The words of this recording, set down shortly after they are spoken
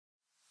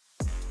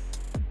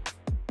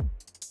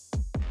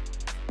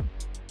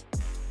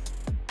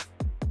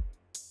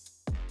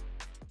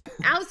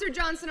Alistair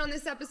Johnston on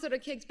this episode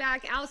of Kicked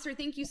Back. Alistair,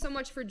 thank you so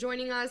much for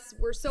joining us.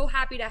 We're so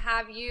happy to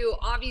have you.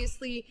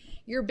 Obviously,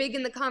 you're big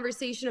in the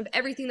conversation of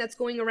everything that's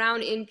going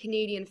around in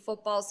Canadian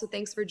football, so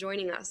thanks for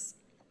joining us.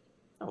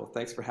 Oh, well,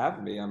 thanks for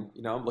having me. I'm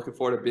looking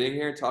forward to being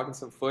here and talking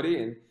some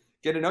footy and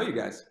getting to know you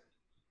guys.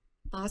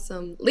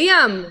 Awesome.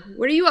 Liam,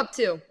 what are you up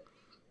to?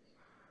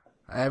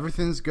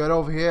 Everything's good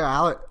over here.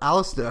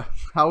 Alistair,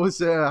 how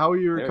are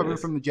you recovering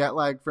from the jet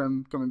lag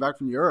from coming back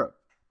from Europe?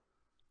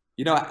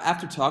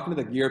 After talking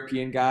to the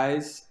European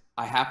guys,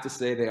 I have to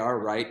say they are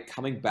right.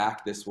 Coming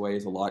back this way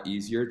is a lot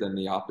easier than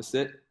the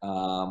opposite.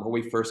 When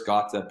we first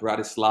got to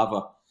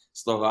Bratislava,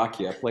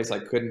 Slovakia, a place I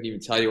couldn't even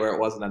tell you where it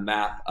was on a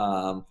map.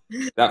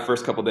 That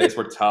first couple of days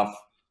were tough.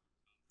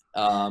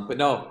 But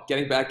no,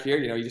 getting back here,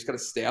 you just got to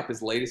stay up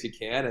as late as you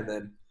can, and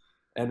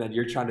then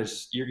you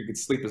can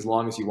sleep as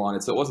long as you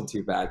wanted. So it wasn't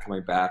too bad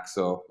coming back.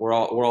 So we're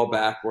all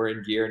back. We're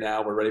in gear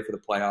now. We're ready for the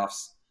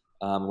playoffs.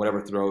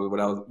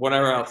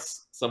 Whatever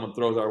else someone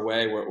throws our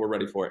way, we're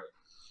ready for it.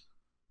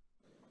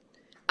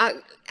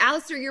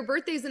 Alistair, your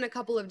birthday's in a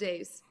couple of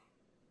days.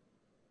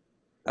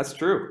 That's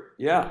true.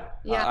 Yeah.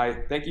 Yeah.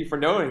 I thank you for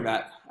knowing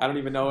that. I don't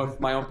even know if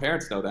my own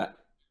parents know that.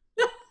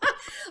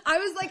 I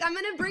was like, I'm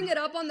going to bring it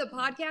up on the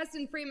podcast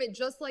and frame it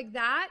just like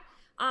that,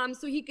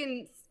 so he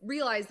can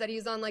realize that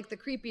he's on like the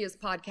creepiest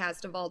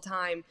podcast of all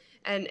time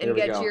and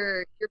get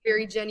your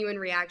very genuine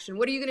reaction.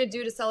 What are you going to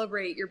do to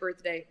celebrate your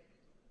birthday?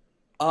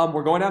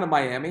 We're going down to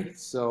Miami,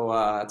 so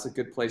that's a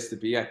good place to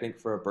be, I think,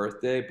 for a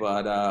birthday.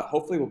 But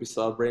hopefully we'll be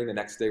celebrating the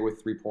next day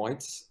with 3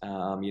 points,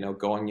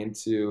 going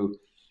into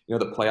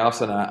the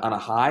playoffs on a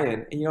high.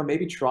 And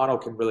maybe Toronto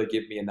can really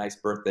give me a nice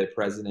birthday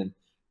present and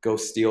go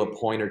steal a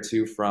point or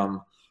two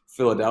from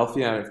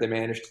Philadelphia. And if they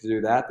manage to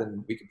do that,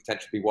 then we could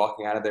potentially be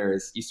walking out of there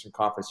as Eastern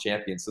Conference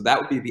champions. So that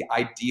would be the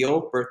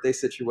ideal birthday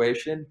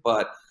situation.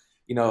 But,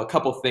 a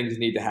couple things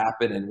need to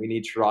happen, and we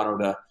need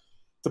Toronto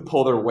to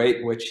pull their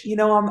weight, which,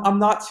 I'm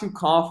not too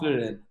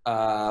confident in,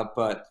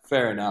 but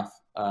fair enough.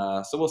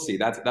 So we'll see.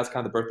 That's kind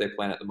of the birthday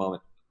plan at the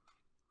moment.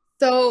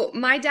 So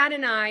my dad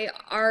and I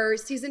are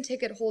season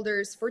ticket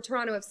holders for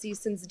Toronto FC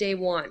since day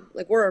one.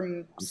 Like,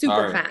 we're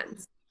super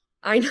fans.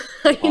 I know.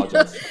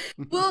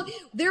 Well,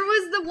 there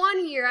was the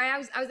one year I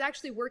was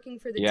actually working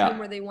for the team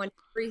where they won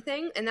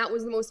everything, and that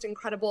was the most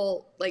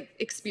incredible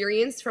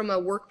experience from a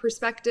work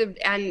perspective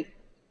and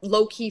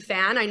low-key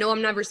fan. I know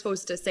I'm never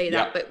supposed to say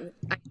that, but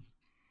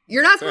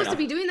you're not supposed to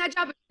be doing that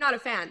job if you're not a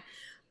fan.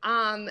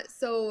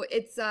 So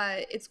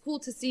it's cool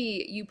to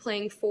see you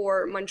playing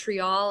for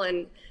Montreal,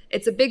 and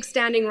it's a big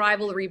standing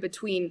rivalry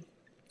between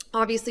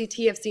obviously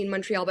TFC and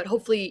Montreal, but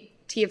hopefully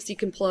TFC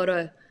can pull out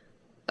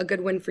a good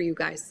win for you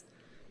guys.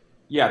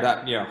 Yeah,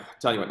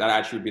 tell you what, that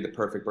actually would be the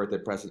perfect birthday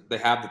present. They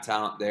have the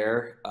talent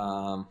there.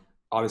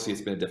 Obviously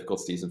it's been a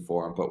difficult season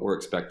for them, but we're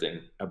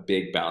expecting a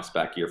big bounce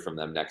back year from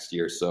them next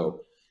year.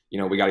 So,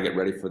 we got to get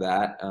ready for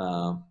that.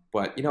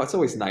 But, it's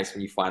always nice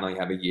when you finally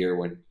have a year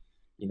when,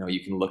 you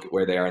can look at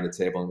where they are on the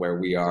table and where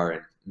we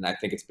are. And I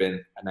think it's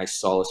been a nice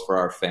solace for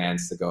our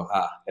fans to go,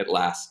 at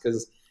last.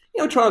 Because,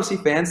 Toronto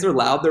FC fans, they're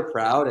loud, they're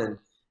proud. And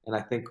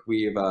I think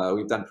we've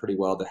done pretty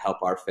well to help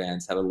our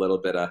fans have a little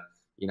bit of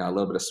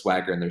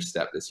swagger in their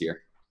step this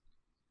year.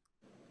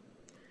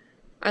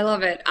 I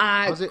love it.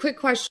 Quick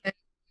question.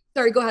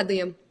 Sorry, go ahead,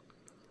 Liam.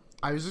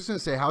 I was just going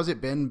to say, how's it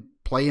been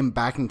playing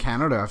back in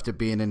Canada after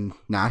being in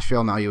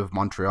Nashville? Now you have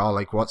Montreal.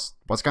 Like, what's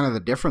kind of the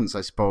difference, I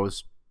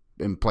suppose,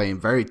 in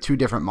playing two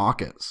different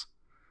markets?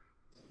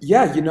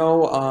 Yeah,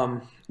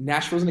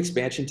 Nashville's an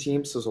expansion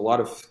team, so there's a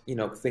lot of,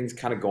 things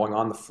kind of going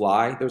on the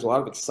fly. There's a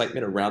lot of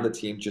excitement around the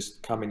team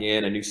just coming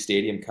in, a new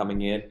stadium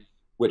coming in,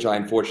 which I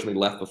unfortunately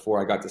left before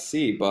I got to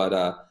see.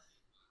 But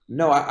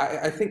no,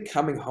 I think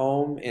coming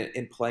home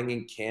and playing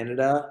in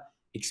Canada,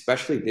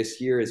 especially this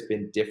year, has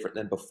been different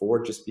than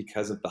before just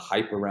because of the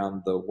hype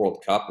around the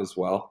World Cup as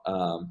well.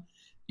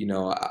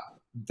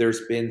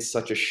 There's been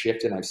such a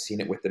shift, and I've seen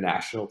it with the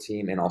national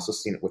team and also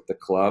seen it with the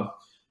club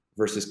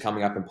versus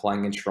coming up and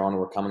playing in Toronto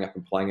or coming up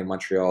and playing in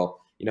Montreal,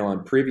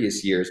 in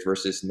previous years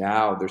versus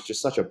now. There's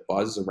just such a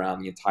buzz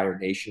around the entire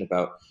nation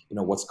about,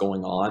 what's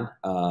going on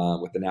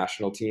with the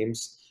national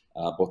teams.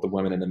 Both the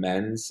women and the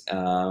men's.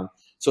 So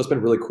it's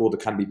been really cool to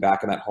kind of be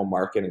back in that home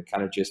market and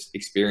kind of just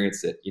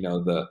experience it,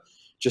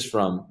 just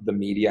from the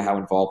media, how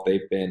involved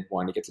they've been,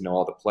 wanting to get to know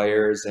all the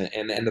players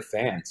and the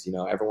fans.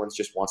 Everyone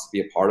just wants to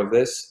be a part of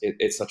this.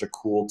 It's such a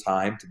cool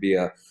time to be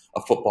a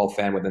football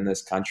fan within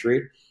this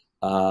country.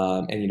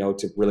 And,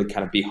 to really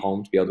kind of be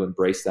home, to be able to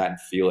embrace that and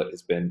feel it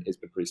has been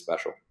pretty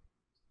special.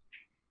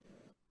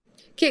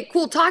 Okay,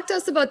 cool. Talk to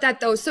us about that,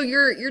 though. So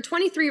you're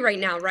 23 right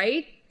now,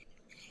 right?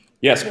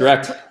 Yes,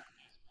 correct.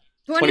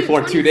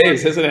 24 2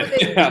 days, isn't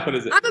it? Yeah, what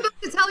is it? I'm about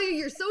to tell you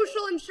your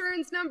social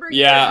insurance number.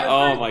 Yeah,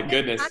 oh my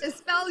goodness. How to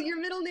spell your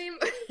middle name.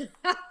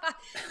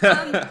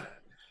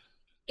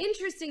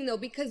 Interesting, though,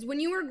 because when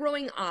you were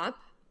growing up,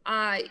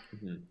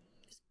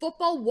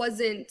 football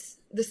wasn't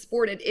the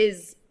sport it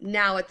is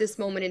now at this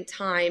moment in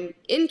time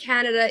in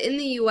Canada, in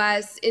the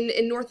US,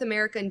 in North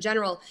America in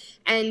general.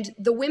 And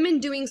the women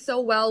doing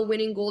so well,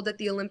 winning gold at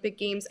the Olympic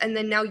Games, and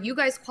then now you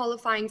guys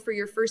qualifying for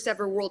your first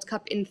ever World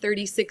Cup in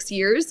 36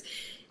 years.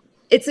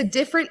 It's a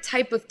different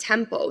type of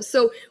tempo.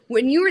 So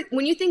when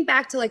you think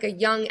back to like a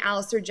young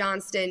Alistair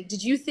Johnston,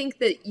 did you think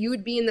that you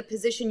would be in the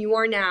position you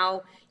are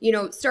now, you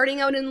know, starting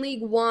out in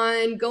League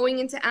One, going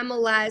into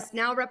MLS,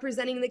 now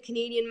representing the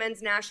Canadian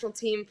men's national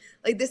team?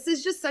 Like, this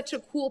is just such a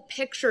cool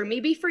picture,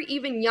 maybe for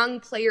even young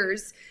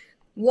players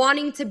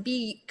wanting to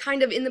be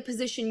kind of in the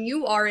position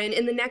you are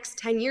in the next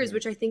 10 years,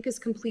 which I think is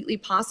completely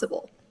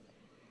possible.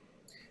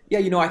 Yeah,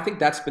 you know, I think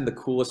that's been the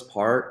coolest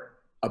part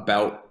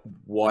about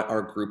what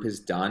our group has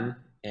done.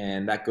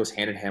 And that goes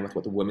hand in hand with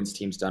what the women's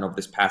team's done over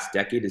this past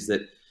decade, is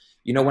that,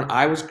 you know, when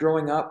I was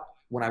growing up,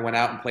 when I went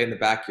out and played in the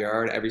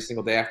backyard every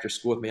single day after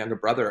school with my younger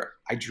brother,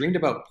 I dreamed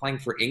about playing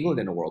for England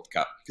in a World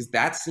Cup because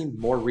that seemed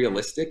more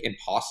realistic and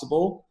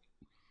possible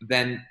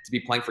than to be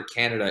playing for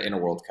Canada in a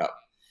World Cup.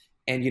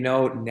 And, you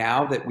know,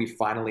 now that we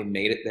finally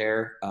made it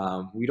there,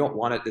 we don't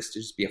want this to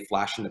just be a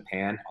flash in the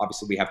pan.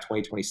 Obviously, we have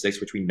 2026,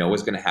 which we know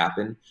is going to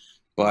happen.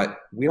 But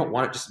we don't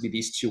want it just to be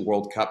these 2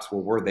 World Cups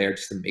where we're there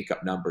just to make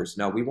up numbers.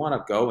 No, we want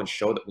to go and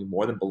show that we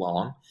more than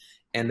belong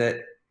and that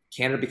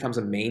Canada becomes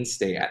a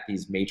mainstay at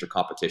these major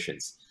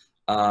competitions.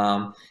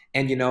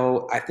 And, you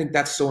know, I think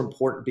that's so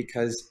important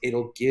because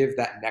it'll give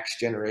that next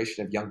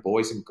generation of young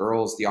boys and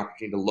girls the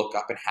opportunity to look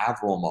up and have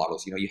role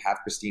models. You know, you have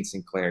Christine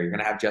Sinclair, you're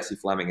going to have Jessie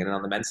Fleming, and then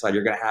on the men's side,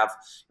 you're going to have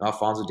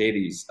Alphonso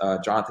Davies,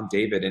 Jonathan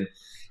David,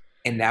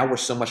 and now we're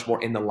so much more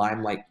in the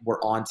limelight.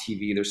 We're on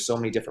TV. There's so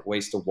many different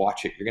ways to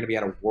watch it. You're going to be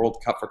at a World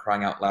Cup, for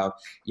crying out loud.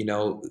 You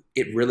know,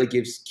 it really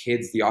gives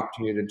kids the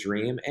opportunity to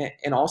dream.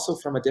 And also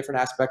from a different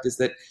aspect is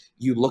that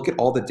you look at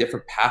all the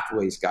different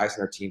pathways guys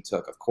in our team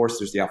took. Of course,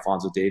 there's the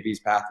Alphonso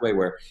Davies pathway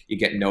where you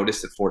get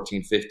noticed at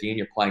 14, 15.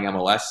 You're playing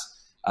MLS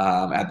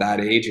at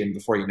that age. And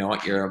before you know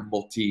it, you're a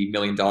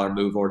multi-million-dollar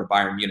move over to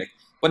Bayern Munich.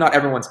 But not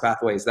everyone's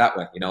pathway is that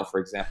way. You know, for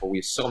example, we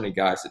have so many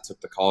guys that took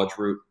the college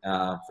route.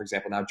 For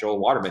example, now Joel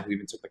Waterman, who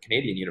even took the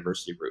Canadian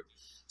university route.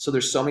 So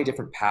there's so many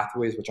different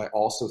pathways, which I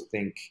also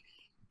think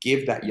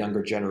give that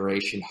younger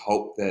generation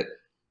hope that,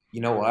 you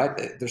know what,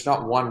 there's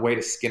not one way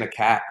to skin a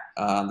cat.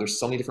 There's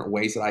so many different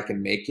ways that I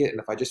can make it. And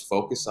if I just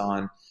focus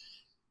on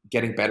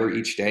getting better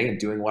each day and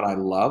doing what I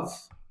love,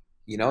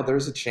 you know,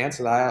 there's a chance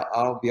that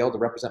I'll be able to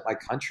represent my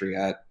country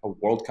at a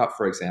World Cup,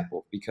 for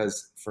example.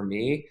 Because for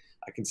me,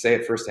 I can say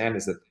it firsthand,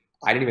 is that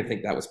I didn't even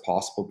think that was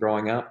possible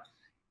growing up.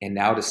 And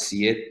now to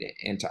see it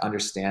and to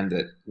understand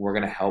that we're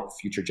going to help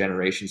future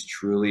generations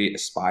truly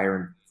aspire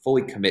and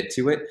fully commit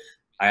to it,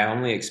 I'm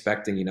only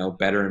expecting, you know,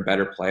 better and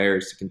better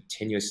players to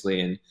continuously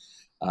and,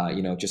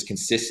 you know, just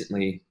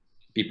consistently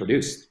be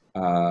produced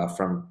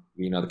from,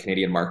 you know, the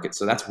Canadian market.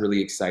 So that's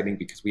really exciting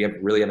because we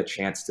really have a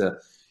chance to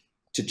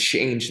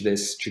change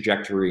this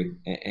trajectory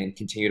and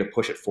continue to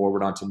push it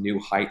forward onto new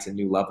heights and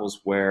new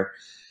levels where,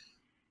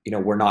 you know,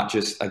 we're not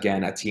just,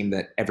 again, a team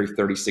that every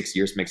 36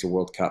 years makes a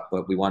World Cup,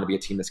 but we want to be a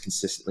team that's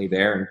consistently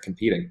there and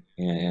competing.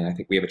 And I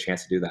think we have a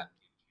chance to do that.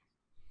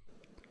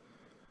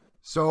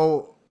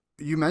 So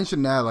you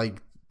mentioned there,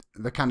 like,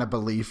 the kind of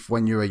belief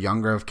when you were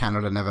younger of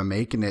Canada never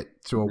making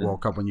it to a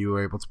World Cup when you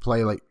were able to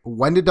play. Like,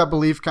 when did that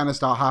belief kind of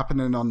start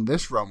happening on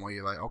this run where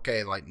you're like,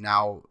 okay, like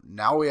now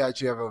we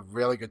actually have a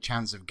really good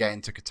chance of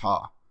getting to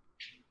Qatar?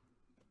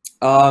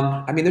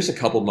 I mean, there's a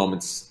couple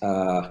moments.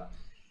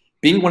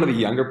 Being one of the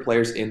younger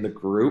players in the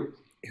group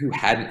who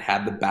hadn't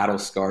had the battle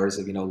scars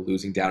of, you know,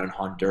 losing down in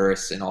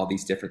Honduras and all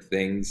these different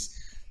things,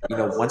 you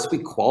know, once we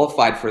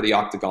qualified for the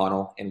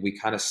octagonal and we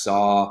kind of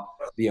saw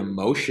the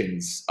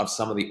emotions of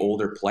some of the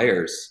older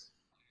players,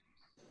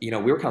 you know,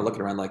 we were kind of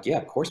looking around like, yeah,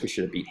 of course we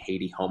should have beat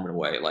Haiti home and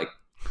away. Like,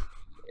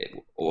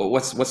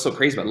 what's so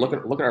crazy about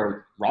it? Look at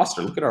our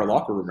roster. Look at our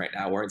locker room right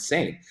now. We're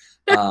insane.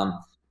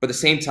 But at the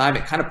same time,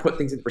 it kind of put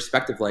things into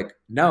perspective. Like,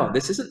 no,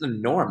 this isn't the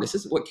norm. This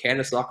isn't what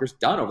Canada soccer's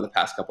done over the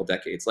past couple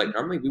decades. Like,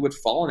 normally we would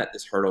fall in at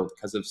this hurdle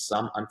because of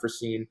some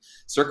unforeseen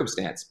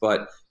circumstance.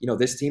 But, you know,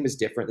 this team is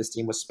different. This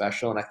team was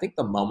special. And I think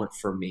the moment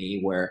for me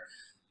where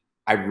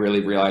I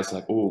really realized,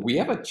 like, oh, we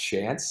have a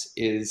chance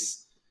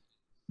is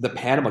the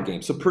Panama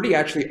game. So pretty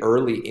actually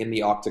early in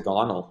the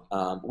octagonal.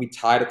 We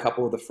tied a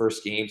couple of the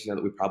first games, you know,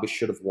 that we probably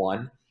should have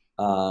won.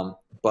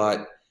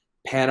 But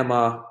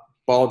Panama,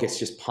 ball gets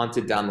just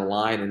punted down the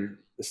line and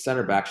the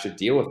center back should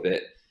deal with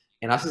it.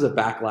 And us as a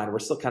back line, we're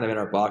still kind of in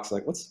our box,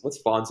 like, what's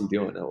Fonzie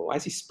doing? Why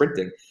is he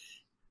sprinting?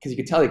 Because you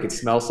could tell he could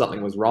smell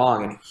something was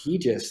wrong. And he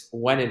just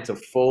went into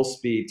full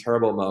speed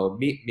turbo mode,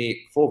 meet,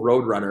 full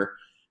road runner,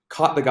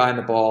 caught the guy in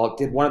the ball,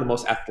 did one of the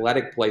most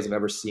athletic plays I've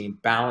ever seen,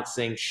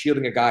 balancing,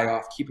 shielding a guy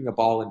off, keeping a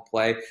ball in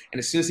play. And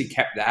as soon as he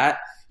kept that,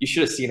 you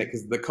should have seen it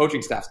because the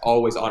coaching staff's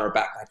always on our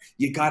back line.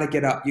 You got to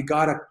get up. You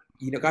got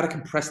to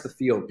compress the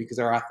field because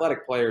our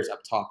athletic players up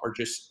top are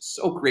just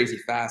so crazy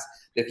fast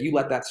that if you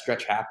let that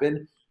stretch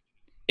happen,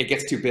 it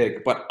gets too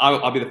big. But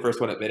I'll be the first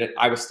one to admit it.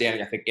 I was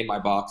standing, I think, in my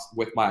box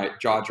with my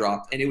jaw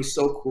dropped. And it was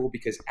so cool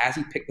because as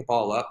he picked the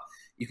ball up,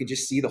 you could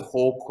just see the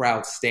whole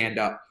crowd stand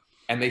up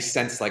and they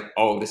sense like,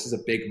 oh, this is a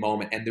big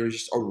moment. And there was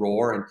just a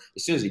roar. And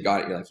as soon as he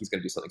got it, you're like, he's going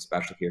to do something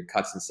special here.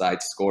 Cuts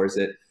inside, scores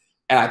it.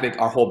 And I think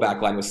our whole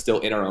back line was still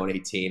in our own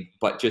 18,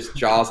 but just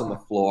jaws on the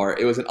floor.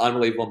 It was an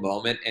unbelievable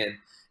moment.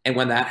 And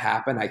when that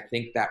happened, I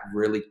think that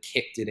really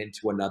kicked it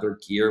into another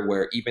gear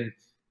where even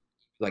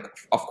like,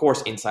 of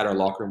course, inside our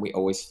locker room, we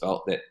always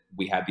felt that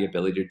we had the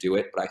ability to do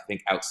it. But I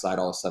think outside,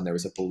 all of a sudden, there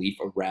was a belief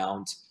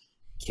around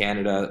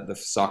Canada, the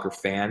soccer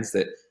fans,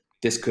 that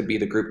this could be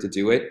the group to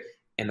do it.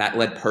 And that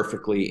led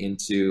perfectly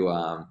into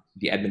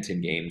the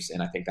Edmonton games.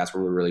 And I think that's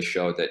where we really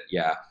showed that,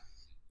 yeah,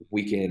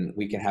 we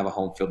can have a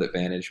home field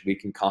advantage. We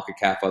can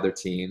CONCACAF other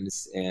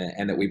teams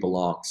and that we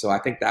belong. So I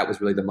think that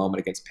was really the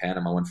moment against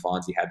Panama when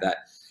Fonzie had that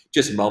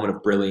just moment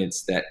of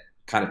brilliance that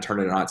kind of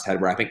turned it on its head,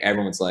 where I think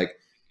everyone's like,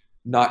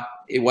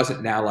 it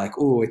wasn't now like,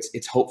 oh,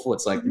 it's hopeful.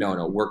 It's like,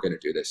 no, we're going to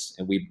do this.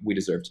 And we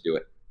deserve to do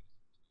it.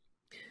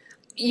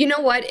 You know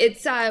what?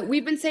 It's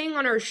we've been saying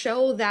on our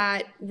show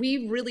that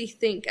we really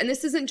think, and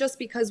this isn't just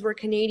because we're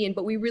Canadian,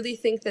 but we really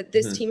think that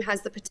this team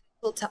has the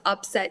potential to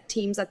upset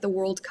teams at the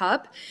World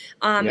Cup.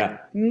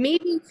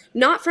 Maybe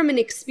not from an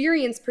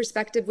experience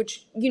perspective,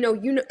 which you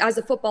know as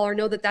a footballer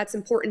know that that's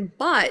important,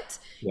 but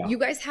you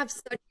guys have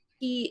such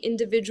key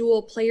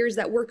individual players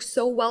that work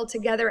so well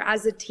together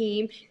as a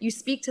team. You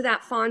speak to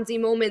that Fonzie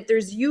moment.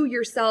 There's you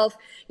yourself,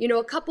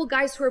 a couple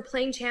guys who are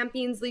playing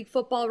Champions League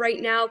football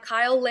right now,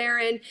 Kyle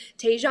Larin,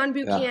 Taejon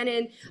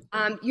Buchanan,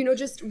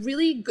 just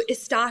really good,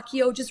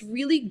 Estacio, just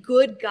really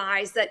good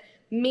guys that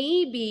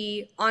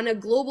maybe on a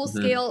global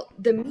scale,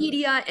 the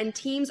media and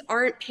teams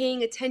aren't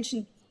paying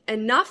attention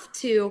enough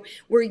to,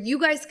 where you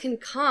guys can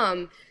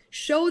come,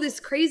 show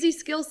this crazy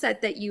skill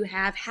set that you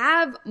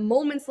have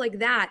moments like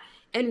that,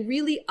 and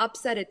really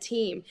upset a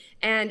team.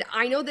 And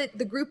I know that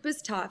the group is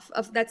tough.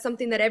 That's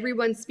something that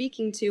everyone's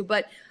speaking to,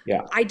 but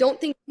I don't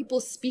think people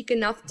speak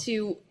enough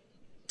to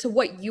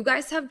what you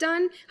guys have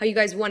done, how you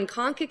guys won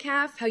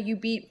CONCACAF, how you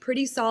beat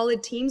pretty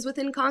solid teams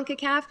within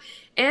CONCACAF,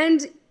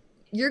 and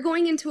you're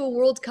going into a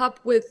World Cup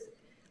with,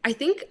 I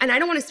think, and I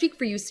don't want to speak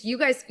for you, so you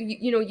guys,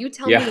 you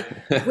tell me,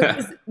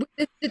 with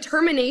this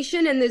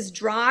determination and this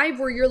drive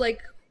where you're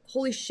like,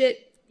 holy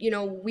shit,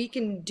 we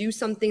can do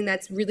something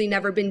that's really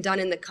never been done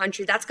in the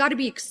country. That's got to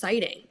be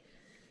exciting.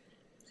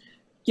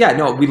 Yeah,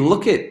 no, we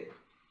look at,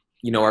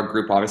 our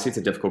group, obviously it's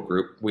a difficult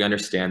group. We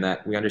understand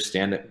that. We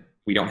understand that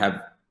we don't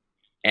have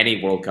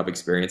any World Cup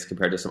experience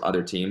compared to some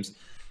other teams.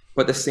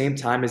 But at the same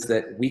time is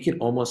that we can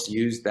almost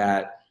use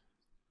that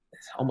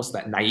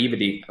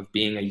naivety of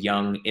being a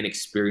young,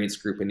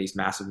 inexperienced group in these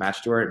massive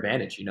matches to our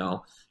advantage.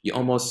 You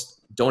almost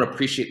don't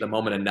appreciate the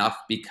moment enough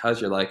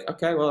because you're like,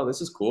 okay, well, this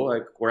is cool.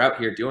 Like, we're out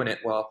here doing it.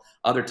 Well,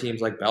 other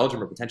teams like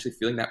Belgium are potentially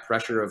feeling that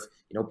pressure of,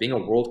 being a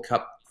World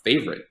Cup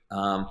favorite.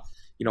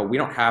 We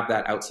don't have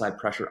that outside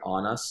pressure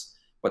on us,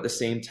 but at the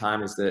same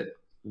time is that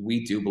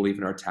we do believe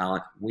in our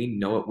talent. We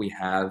know what we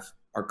have.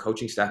 Our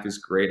coaching staff is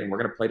great, and we're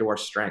going to play to our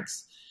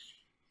strengths.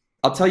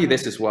 I'll tell you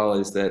this as well,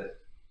 is that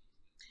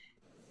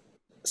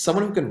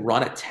someone who can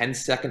run a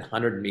 10-second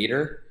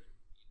 100-meter,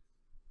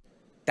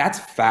 that's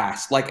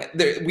fast. Like,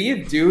 we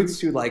have dudes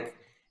who, like,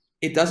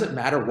 it doesn't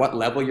matter what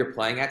level you're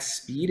playing at.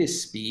 Speed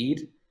is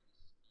speed.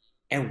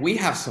 And we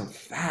have some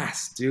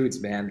fast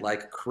dudes, man,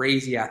 like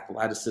crazy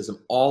athleticism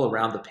all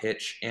around the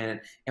pitch. And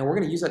we're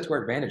going to use that to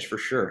our advantage for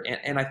sure.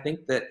 And I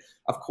think that,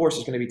 of course,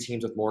 there's going to be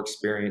teams with more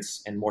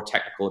experience and more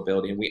technical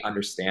ability, and we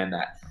understand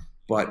that.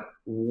 But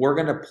we're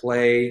going to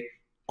play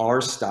our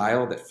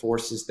style that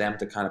forces them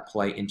to kind of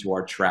play into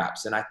our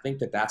traps. And I think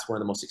that that's one of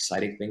the most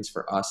exciting things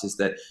for us, is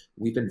that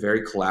we've been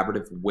very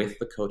collaborative with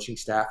the coaching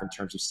staff in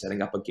terms of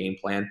setting up a game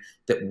plan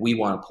that we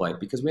want to play,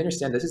 because we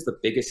understand this is the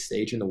biggest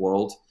stage in the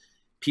world.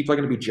 People are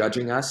going to be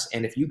judging us.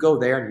 And if you go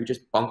there and you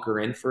just bunker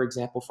in, for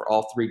example, for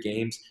all 3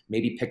 games,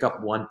 maybe pick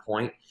up 1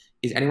 point,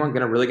 is anyone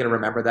really going to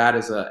remember that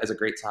as a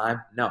great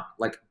time? No,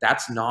 like,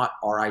 that's not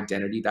our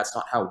identity. That's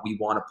not how we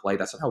want to play.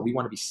 That's not how we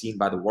want to be seen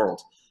by the world,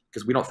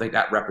 because we don't think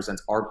that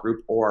represents our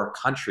group or our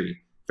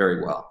country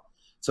very well.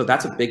 So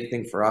that's a big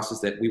thing for us, is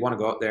that we want to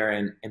go out there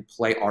and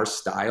play our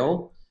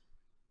style,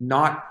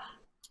 not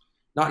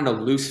in a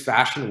loose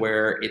fashion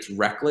where it's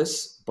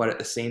reckless, but at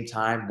the same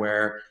time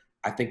where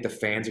I think the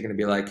fans are going to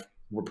be like,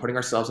 we're putting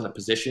ourselves in a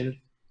position,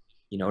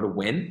 to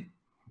win.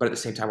 But at the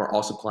same time, we're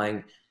also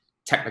playing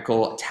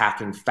technical,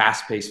 attacking,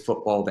 fast-paced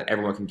football that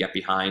everyone can get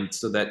behind,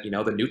 so that,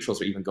 the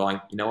neutrals are even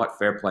going, you know what,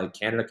 fair play.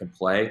 Canada can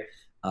play.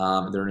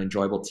 They're an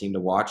enjoyable team to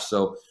watch.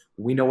 So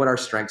we know what our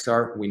strengths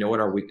are. We know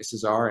what our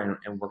weaknesses are, and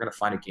we're going to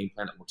find a game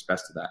plan that works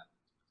best to that.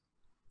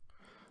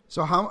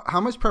 So how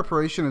much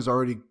preparation has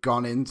already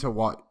gone into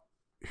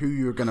who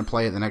you're going to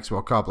play at the next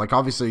World Cup? Like,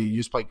 obviously, you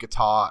just played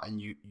Qatar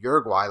and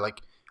Uruguay.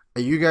 Like,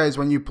 are you guys,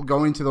 when you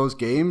go into those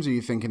games, are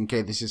you thinking,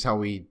 okay, this is how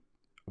we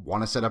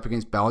want to set up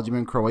against Belgium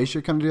and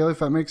Croatia kind of deal, if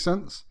that makes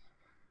sense?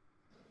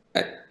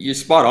 You're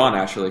spot on,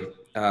 actually.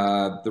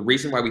 The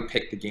reason why we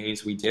picked the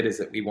games we did is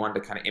that we wanted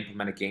to kind of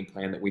implement a game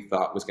plan that we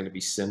thought was going to be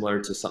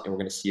similar to something we're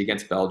going to see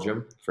against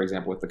Belgium, for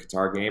example, with the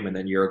Qatar game, and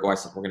then Uruguay,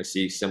 something we're going to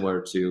see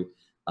similar to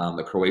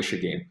the Croatia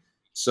game.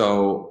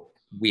 So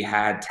we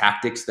had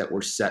tactics that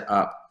were set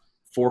up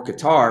for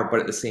Qatar, but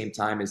at the same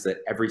time is that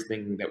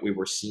everything that we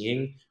were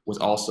seeing was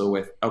also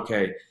with,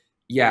 okay,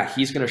 yeah,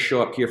 he's going to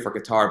show up here for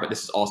Qatar, but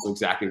this is also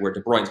exactly where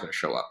De Bruyne's going to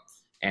show up.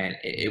 And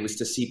it was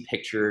to see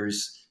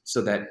pictures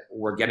so that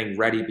we're getting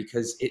ready,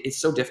 because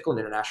it's so difficult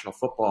in international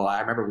football. I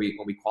remember when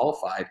we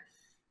qualified,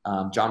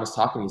 John was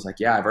talking to me. He's like,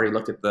 yeah, I've already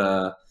looked at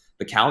the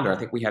calendar. I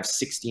think we have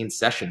 16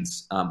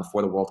 sessions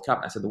before the World Cup.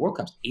 And I said, the World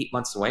Cup's 8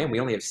 months away and we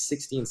only have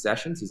 16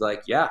 sessions? He's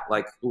like, yeah,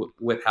 like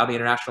with how the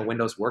international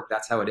windows work,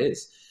 that's how it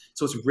is.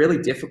 So it's really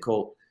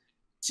difficult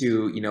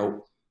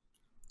to,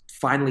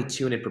 finally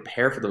tune and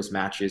prepare for those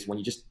matches when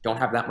you just don't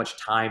have that much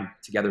time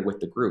together with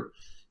the group.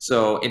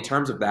 So in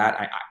terms of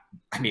that,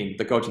 I mean,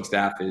 the coaching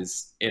staff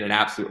is in an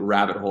absolute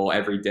rabbit hole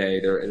every day.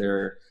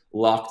 They're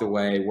locked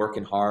away,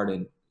 working hard.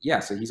 And yeah,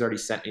 so he's already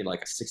sent me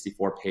like a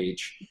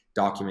 64-page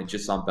document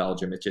just on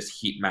Belgium. It's just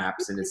heat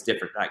maps and it's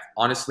different. Like,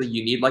 honestly,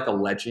 you need like a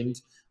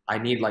legend. I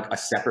need like a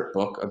separate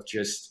book of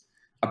just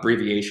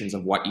abbreviations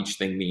of what each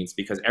thing means,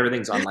 because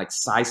everything's on like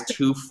size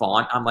 2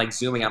 font. I'm like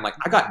zooming. I'm like,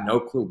 I got no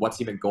clue what's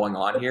even going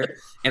on here.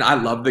 And I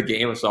love the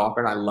game of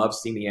soccer and I love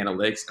seeing the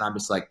analytics. And I'm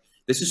just like,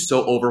 this is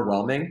so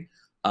overwhelming.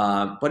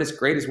 But it's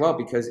great as well,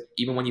 because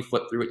even when you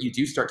flip through it, you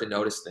do start to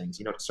notice things,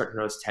 start to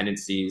notice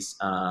tendencies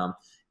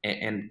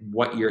and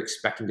what you're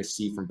expecting to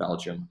see from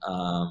Belgium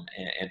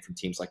and from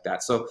teams like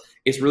that. So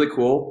it's really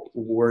cool.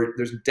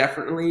 There's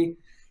definitely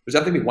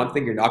one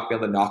thing you're not going to be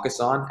able to knock us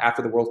on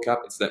after the World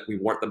Cup. It's that we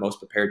weren't the most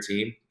prepared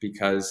team,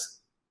 because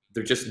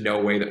there's just no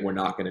way that we're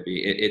not going to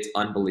be. It's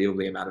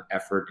unbelievably amount of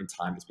effort and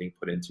time that's being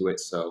put into it.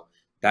 So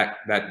that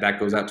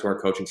goes out to our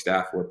coaching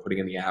staff who are putting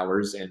in the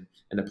hours, and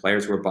the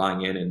players who are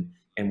buying in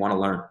and want to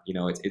learn.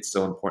 It's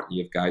so important.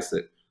 You have guys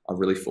that are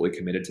really fully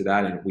committed to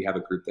that, and we have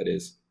a group that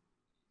is.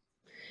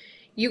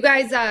 You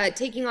guys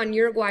taking on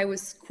Uruguay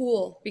was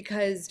cool,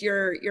 because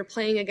you're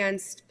playing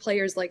against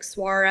players like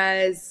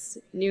Suarez,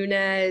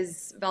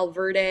 Nunez,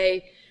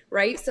 Valverde,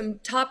 right? Some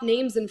top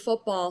names in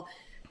football.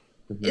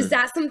 Mm-hmm. Is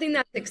that something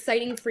that's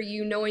exciting for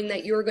you, knowing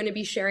that you're going to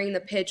be sharing the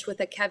pitch with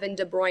a Kevin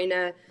De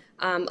Bruyne,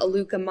 a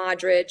Luka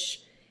Modric,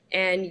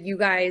 and you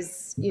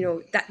guys,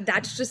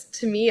 that's just,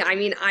 to me, I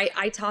mean,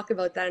 I talk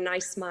about that and I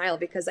smile,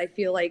 because I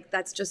feel like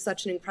that's just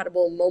such an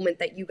incredible moment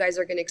that you guys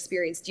are going to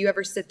experience. Do you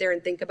ever sit there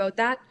and think about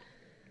that?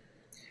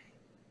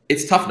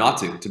 It's tough not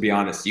to be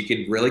honest. You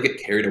can really get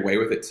carried away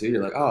with it too.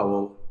 You're like, oh,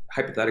 well,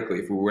 hypothetically,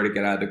 if we were to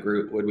get out of the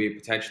group, would we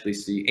potentially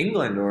see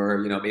England or,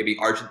 maybe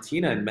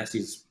Argentina in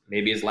Messi's,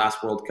 maybe his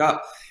last World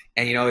Cup?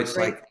 And, it's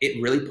right. Like,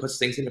 it really puts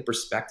things into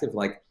perspective.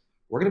 Like,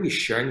 we're going to be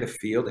sharing the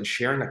field and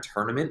sharing a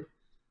tournament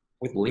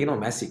with Lionel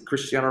Messi,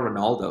 Cristiano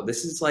Ronaldo.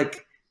 This is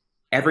like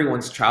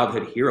everyone's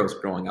childhood heroes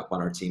growing up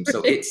on our team.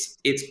 So it's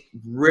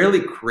really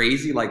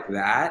crazy like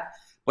that.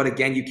 But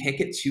again, you can't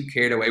get too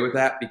carried away with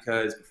that,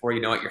 because before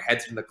you know it, your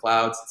head's in the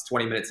clouds. It's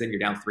 20 minutes in, you're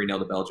down 3-0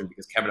 to Belgium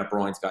because Kevin De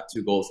Bruyne's got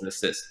 2 goals and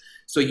assists.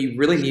 So you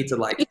really need to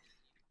like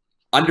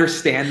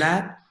understand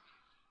that,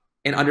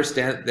 and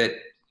understand that,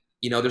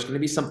 there's going to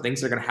be some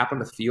things that are going to happen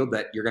on the field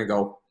that you're going to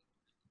go,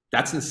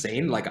 that's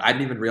insane. Like, I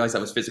didn't even realize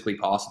that was physically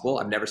possible.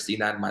 I've never seen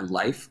that in my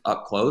life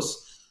up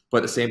close. But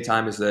at the same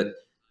time is that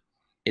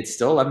it's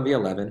still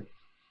 11v11.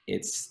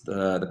 It's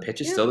the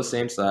pitch is still the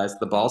same size.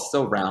 The ball's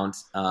still round.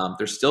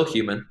 They're still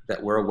human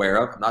that we're aware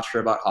of. I'm not sure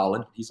about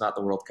Holland. He's not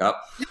the World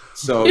Cup.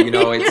 So, we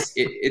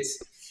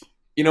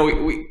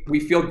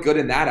feel good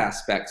in that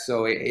aspect.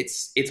 So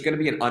it's going to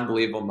be an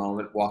unbelievable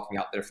moment walking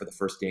out there for the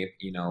first game,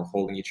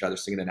 holding each other,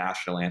 singing the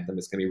national anthem.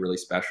 It's going to be really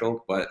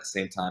special. But at the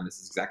same time, this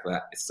is exactly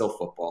that. It's still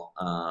football.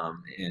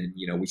 And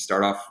we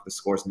start off, the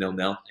score's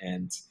 0-0,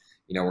 and,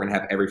 we're going to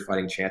have every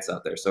fighting chance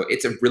out there. So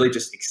it's a really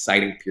just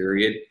exciting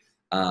period.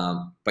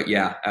 But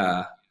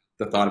yeah,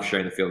 the thought of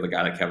sharing the field with a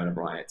guy like Kevin De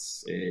Bruyne,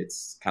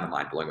 it's kind of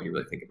mind blowing when you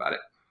really think about it.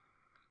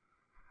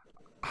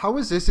 How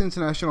is this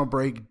international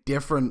break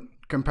different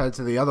compared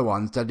to the other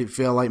ones? Did it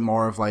feel like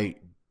more of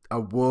like a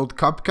World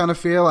Cup kind of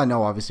feel? I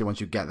know obviously once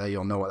you get there,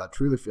 you'll know what that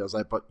truly feels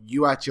like, but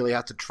you actually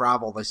had to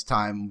travel this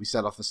time. We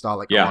said off the start,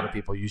 like a lot of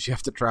people usually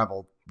have to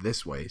travel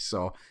this way.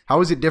 So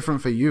how is it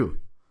different for you?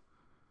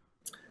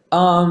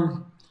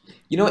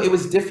 It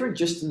was different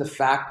just in the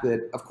fact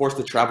that, of course,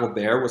 the travel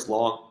there was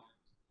long,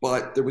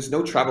 but there was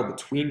no travel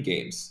between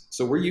games.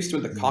 So we're used to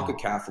in the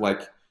CONCACAF,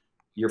 like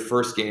your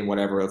first game,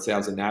 whatever, let's say I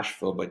was in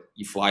Nashville, but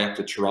you fly up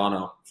to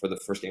Toronto for the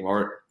first game.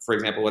 Or, for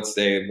example, let's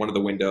say one of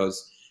the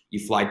windows,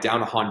 you fly down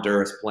to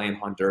Honduras, play in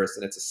Honduras,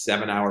 and it's a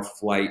 7-hour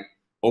flight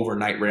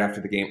overnight right after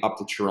the game up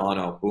to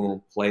Toronto.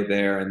 Boom, play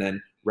there. And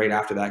then right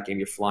after that game,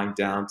 you're flying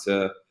down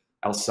to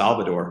El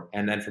Salvador.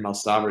 And then from El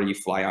Salvador, you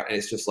fly out. And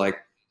it's just like,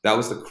 that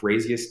was the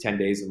craziest 10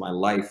 days of my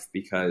life,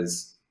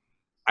 because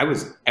I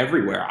was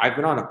everywhere. I've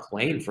been on a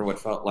plane for what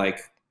felt like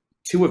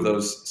 2 of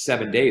those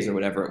 7 days or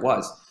whatever it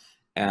was.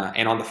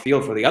 And on the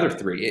field for the other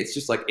 3. It's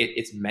just like,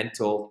 it's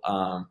mental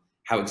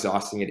how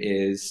exhausting it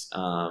is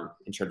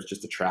in terms of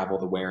just the travel,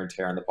 the wear and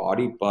tear on the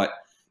body. But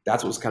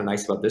that's what was kind of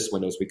nice about this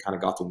window, is we kind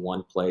of got to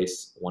one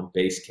place, one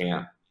base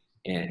camp,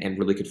 and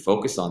really could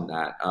focus on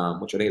that,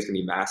 which I think is going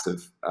to be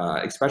massive,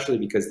 especially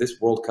because this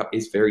World Cup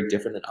is very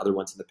different than other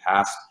ones in the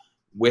past,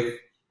 with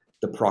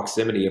the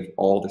proximity of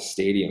all the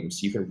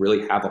stadiums, you can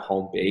really have a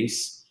home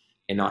base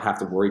and not have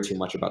to worry too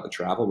much about the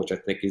travel, which I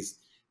think is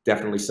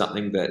definitely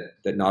something that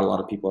not a lot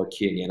of people are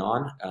keying in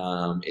on.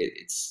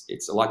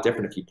 It's a lot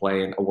different if you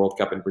play in a World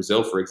Cup in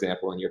Brazil, for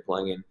example, and you're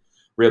playing in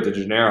Rio de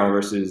Janeiro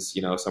versus,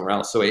 you know, somewhere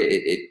else. So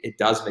it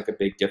does make a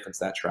big difference,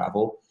 that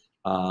travel.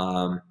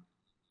 And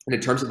in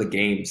terms of the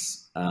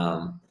games,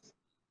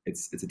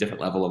 it's a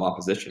different level of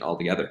opposition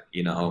altogether.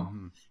 You know,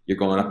 you're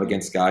going up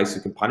against guys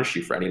who can punish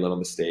you for any little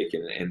mistake.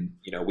 And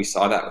you know, we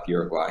saw that with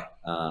Uruguay.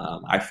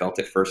 I felt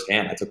it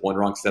firsthand. I took one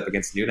wrong step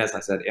against Nunes and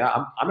I said,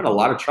 yeah, I'm in a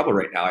lot of trouble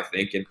right now, I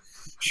think. And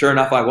sure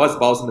enough, I was. The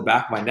ball was in the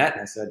back of my net.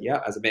 And I said,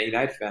 yeah, as a Man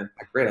United fan,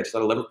 great. I just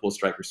let a Liverpool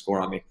striker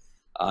score on me.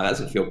 That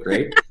doesn't feel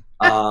great.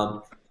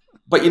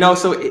 But, you know,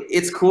 so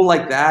it's cool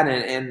like that.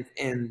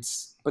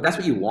 But that's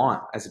what you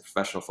want as a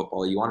professional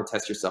footballer. You want to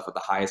test yourself at the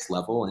highest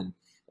level. And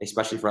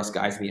especially for us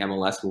guys in the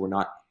MLS, where we're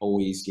not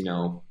always,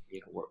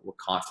 we're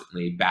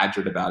constantly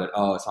badgered about it.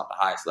 Oh, it's not the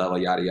highest level,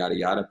 yada, yada,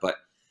 yada. But,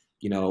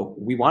 you know,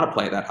 we want to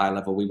play at that high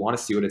level. We want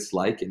to see what it's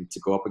like. And to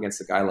go up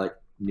against a guy like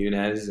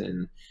Nunes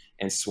and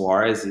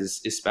Suarez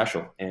is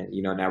special. And,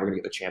 you know, now we're going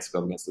to get the chance to go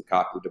up against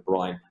Lukaku, De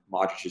Bruyne,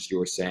 Modric, as you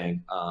were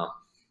saying.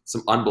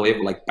 Some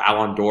unbelievable, like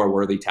Ballon d'Or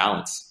worthy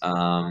talents.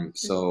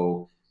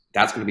 So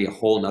that's going to be a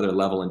whole nother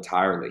level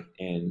entirely.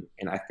 And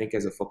I think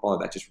as a footballer,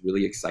 that just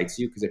really excites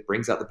you because it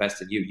brings out the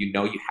best in you. You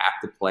know, you have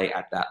to play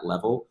at that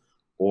level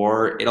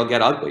or it'll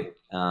get ugly.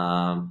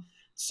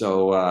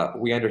 So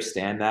we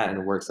understand that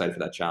and we're excited for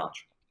that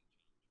challenge.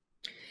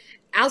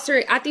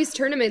 Alistair, at these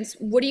tournaments,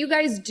 what do you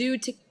guys do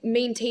to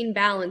maintain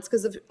balance?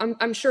 Because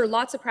I'm sure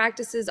lots of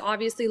practices,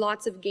 obviously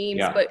lots of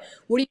games, but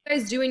what do you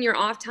guys do in your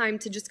off time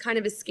to just kind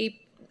of escape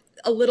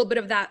a little bit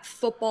of that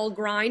football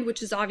grind,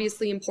 which is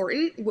obviously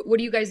important? What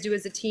do you guys do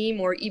as a team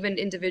or even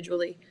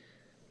individually?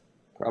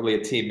 Probably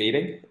a team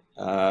meeting.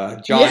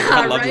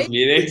 John loves his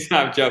meetings.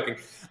 I'm joking.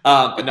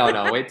 But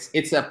no,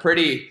 it's a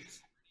pretty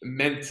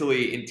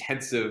mentally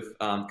intensive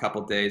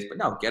couple days. But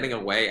no, getting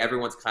away,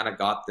 everyone's kind of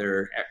got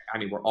their, I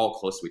mean, we're all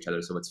close to each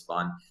other, so it's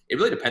fun. It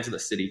really depends on the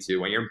city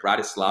too. When you're in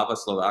Bratislava,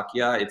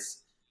 Slovakia,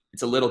 it's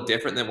a little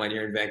different than when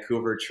you're in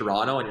Vancouver,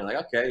 Toronto, and you're like,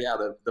 okay, yeah,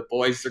 the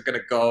boys are going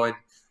to go and,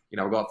 you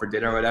know, go out for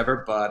dinner or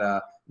whatever.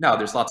 But no,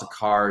 there's lots of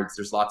cards.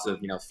 There's lots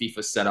of, you know,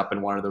 FIFA set up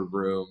in one of the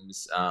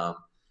rooms.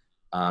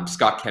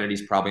 Scott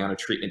Kennedy's probably on a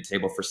treatment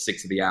table for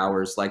 6 of the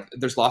hours. Like,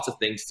 there's lots of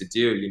things to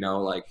do, you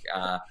know, like,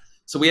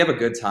 so we have a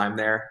good time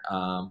there.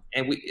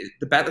 And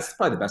that's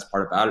probably the best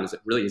part about it is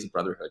it really is a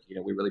brotherhood. You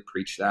know, we really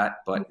preach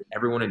that, but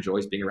everyone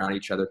enjoys being around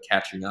each other,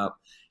 catching up,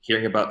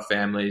 hearing about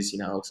families. You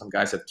know, some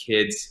guys have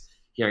kids,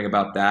 hearing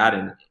about that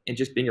and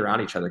just being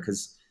around each other.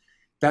 Because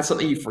that's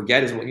something you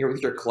forget is when you're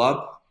with your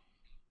club,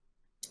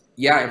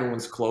 yeah,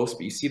 everyone's close,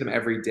 but you see them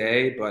every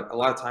day. But a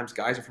lot of times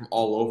guys are from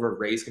all over,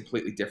 raised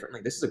completely differently.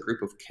 This is a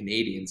group of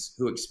Canadians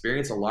who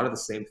experience a lot of the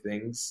same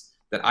things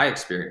that I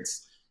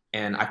experienced.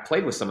 And I've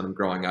played with some of them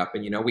growing up.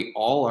 And, you know, we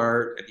all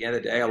are, at the end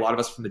of the day, a lot of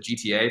us from the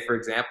GTA, for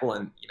example.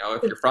 And, you know,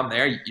 if you're from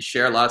there, you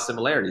share a lot of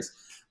similarities.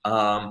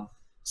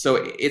 So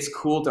it's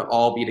cool to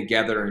all be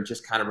together and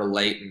just kind of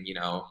relate and, you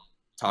know,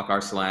 talk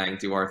our slang,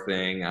 do our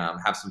thing,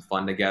 have some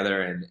fun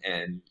together.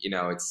 And you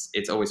know,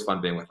 it's always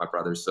fun being with my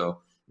brothers. So,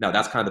 no,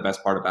 that's kind of the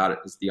best part about it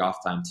is the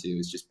off time too,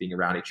 is just being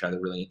around each other,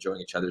 really enjoying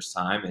each other's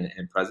time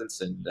and presence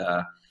and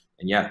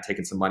yeah,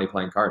 taking some money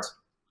playing cards.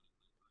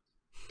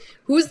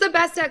 Who's the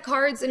best at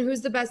cards and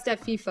who's the best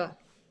at FIFA?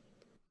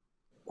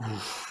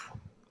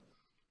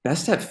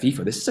 Best at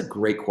FIFA? This is a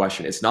great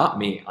question. It's not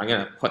me. I'm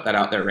going to put that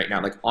out there right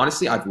now. Like,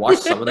 honestly, I've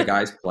watched some of the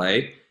guys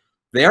play.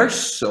 They are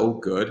so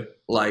good.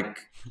 Like,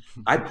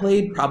 I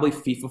played probably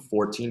FIFA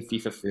 14,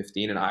 FIFA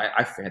 15, and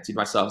I fancied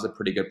myself as a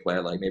pretty good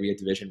player, like maybe a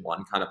Division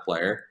 1 kind of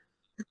player.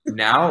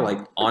 Now, like,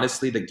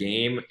 honestly, the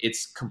game,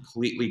 it's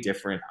completely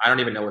different. I don't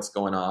even know what's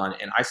going on.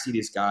 And I see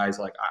these guys,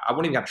 like, I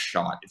wouldn't even have a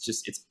shot.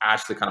 It's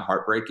actually kind of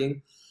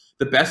heartbreaking.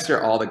 The best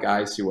are all the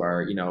guys who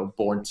are, you know,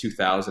 born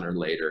 2000 or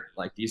later.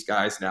 Like, these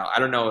guys now, I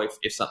don't know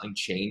if something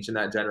changed in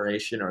that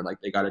generation or, like,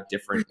 they got a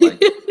different,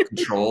 like,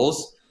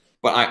 controls.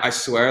 But I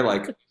swear,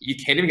 like, you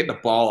can't even get the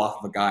ball off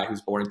of a guy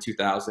who's born in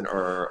 2000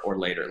 or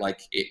later.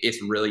 Like,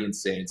 it's really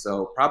insane.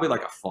 So probably,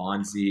 like, a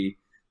Fonzie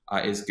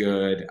is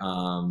good.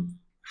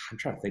 I'm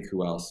trying to think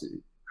who else.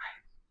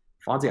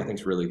 Fonzie, I think,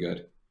 is really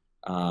good.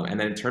 And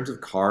then in terms of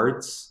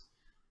cards,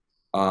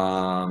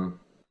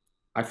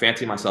 I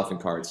fancy myself in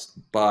cards.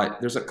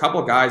 But there's a couple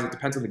of guys, it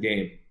depends on the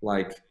game.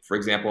 Like, for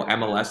example,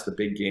 MLS, the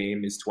big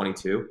game is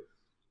 22.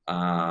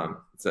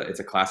 It's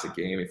a classic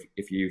game.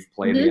 If you've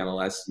played the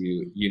MLS,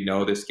 you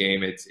know this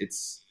game.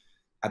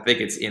 I think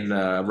it's in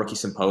the rookie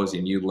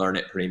symposium. You learn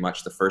it pretty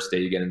much the first day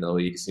you get into the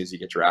league. As soon as you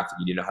get drafted,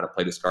 you know how to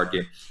play this card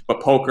game.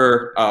 But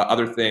poker,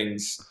 other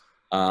things.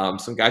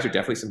 Some guys are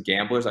definitely some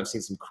gamblers. I've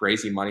seen some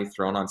crazy money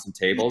thrown on some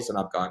tables, and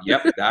I've gone,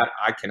 yep, that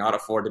I cannot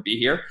afford to be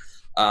here.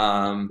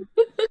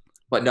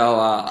 But no,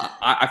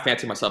 I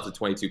fancy myself as a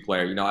 22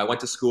 player. You know, I went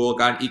to school,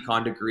 got an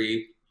econ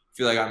degree.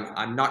 Feel like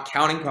I'm not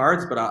counting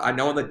cards, but I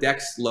know when the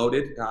deck's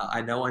loaded.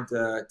 I know when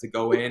to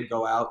go in,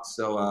 go out.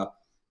 So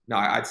no,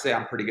 I'd say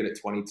I'm pretty good at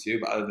 22.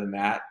 But other than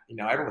that,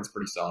 everyone's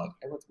pretty solid.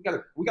 We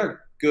got a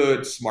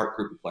good, smart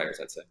group of players,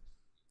 I'd say.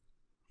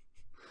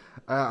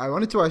 I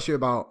wanted to ask you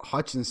about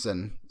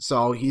Hutchinson.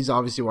 So he's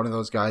obviously one of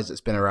those guys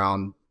that's been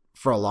around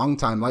for a long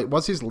time. Like,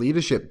 what's his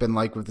leadership been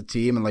like with the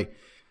team? And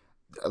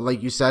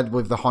like you said,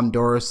 with the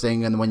Honduras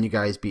thing, and when you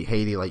guys beat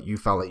Haiti, like you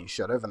felt like you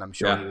should have, and I'm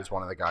sure he was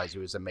one of the guys who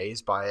was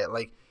amazed by it.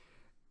 Like,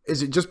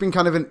 is it just been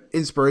kind of an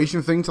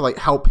inspiration thing to like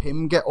help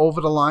him get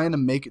over the line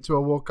and make it to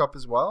a World Cup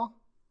as well?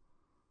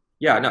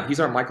 Yeah, no, he's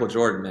our Michael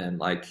Jordan, man.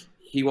 Like,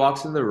 he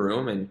walks in the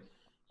room and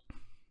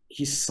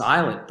he's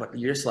silent, but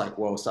you're just like,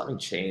 whoa, something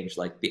changed.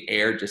 Like, the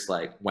air just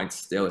like went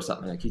still or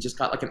something. Like, he just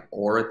got like an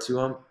aura to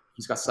him.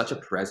 He's got such a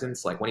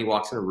presence. Like, when he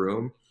walks in a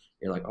room,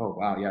 you're like, oh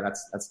wow, yeah,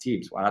 that's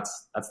Teebs. Wow,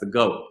 that's the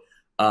GOAT.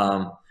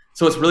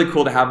 So it's really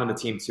cool to have him on the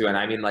team too. And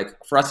I mean, like,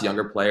 for us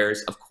younger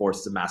players, of course,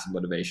 it's a massive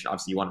motivation.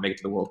 Obviously, you want to make it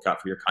to the World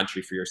Cup for your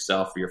country, for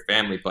yourself, for your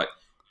family, but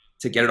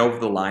to get it over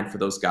the line for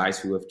those guys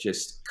who have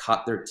just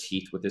cut their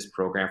teeth with this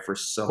program for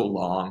so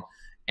long.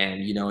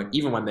 And, and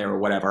even when they were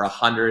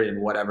 100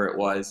 and whatever it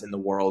was in the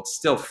world,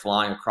 still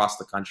flying across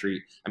the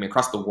country,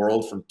 across the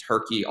world, from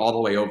Turkey all the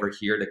way over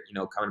here to,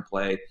 come and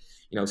play,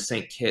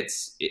 St.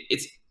 Kitts.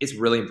 It's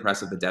really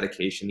impressive, the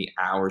dedication, the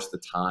hours, the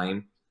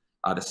time,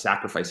 the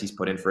sacrifice he's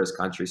put in for his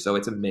country. So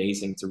it's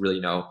amazing to really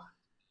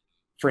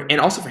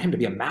and also for him to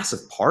be a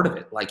massive part of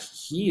it. Like,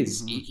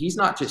 he's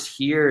not just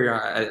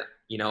here,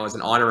 as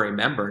an honorary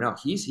member. No,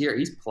 he's here.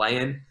 He's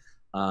playing.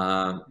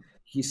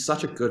 He's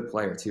such a good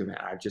player too, man.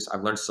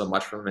 I've learned so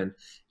much from him,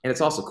 and it's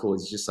also cool.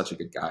 He's just such a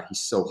good guy. He's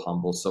so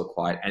humble, so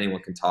quiet.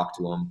 Anyone can talk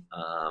to him.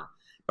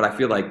 But I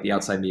feel like the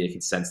outside media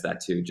can sense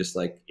that too. Just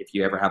like, if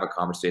you ever have a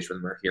conversation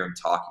with him or hear him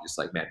talk, you're just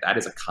like, man, that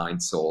is a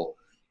kind soul.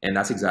 And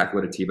that's exactly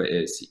what Atiba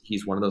is.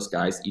 He's one of those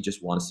guys that you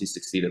just want to see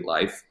succeed at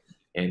life.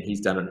 And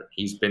he's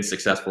been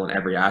successful in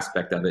every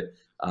aspect of it.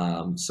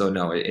 So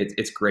no,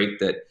 it's great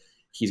that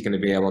he's going to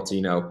be able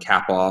to,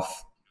 cap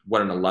off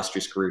what an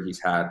illustrious career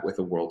he's had with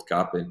a World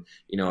Cup. And,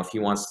 if he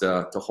wants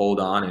to hold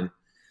on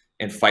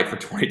and fight for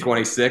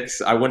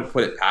 2026, I wouldn't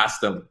put it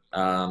past him,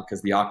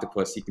 because the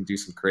octopus, he can do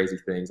some crazy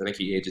things. I think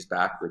he ages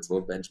backwards, a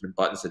little Benjamin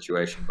Button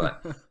situation.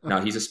 But no,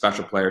 he's a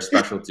special player,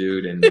 special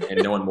dude, and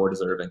no one more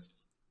deserving.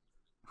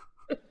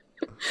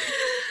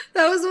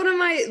 That was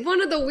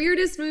one of the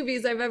weirdest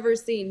movies I've ever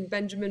seen,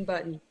 Benjamin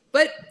Button.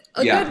 But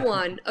a good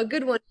one. A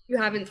good one if you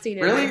haven't seen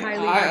it. Really?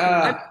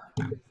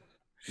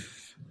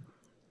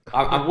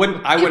 I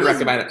wouldn't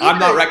recommend it. I'm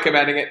not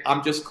recommending it.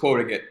 I'm just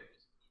quoting it.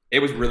 It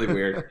was really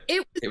weird.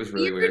 It was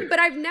really weird. But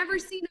I've never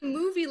seen a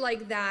movie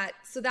like that,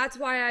 so that's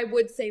why I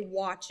would say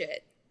watch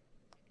it.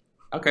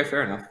 Okay,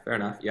 fair enough. Fair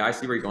enough. Yeah, I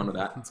see where you're going with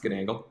that. It's a good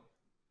angle.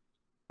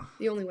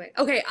 The only way.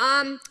 Okay,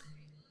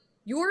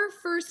 your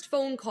first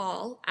phone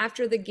call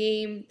after the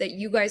game that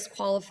you guys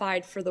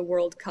qualified for the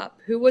World Cup,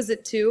 who was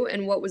it to,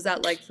 and what was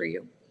that like for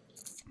you?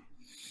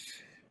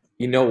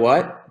 You know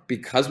what?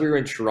 Because we were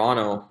in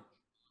Toronto,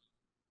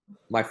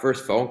 my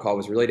first phone call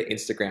was really to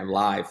Instagram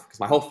Live, because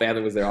my whole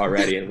family was there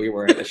already, and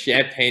the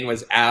champagne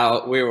was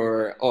out. We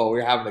were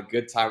having a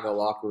good time in the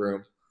locker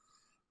room.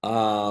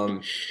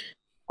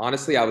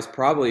 Honestly, I was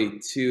probably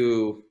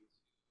too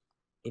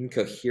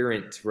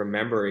incoherent to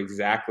remember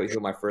exactly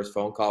who my first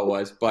phone call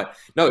was, but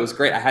no, it was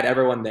great. I had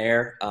everyone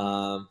there.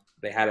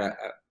 They had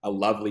a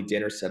lovely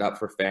dinner set up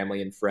for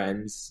family and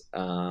friends.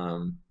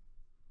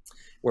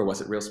 Where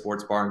was it? Real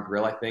Sports Bar and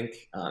Grill, I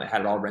think. They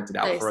had it all rented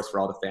out for us, for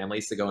all the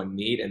families to go and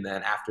meet. And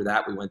then after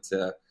that, we went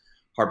to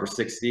Harbor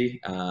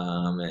 60,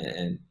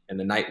 and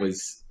the night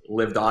was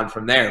lived on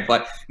from there.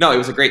 But no, it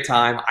was a great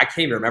time. I can't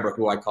even remember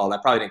who I called. I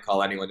probably didn't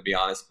call anyone, to be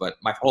honest, but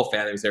my whole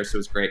family was there, so it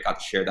was great. Got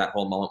to share that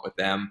whole moment with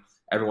them.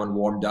 Everyone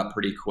warmed up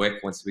pretty quick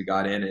once we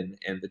got in,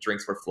 and the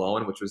drinks were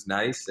flowing, which was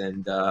nice.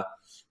 And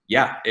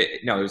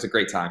it was a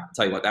great time. I'll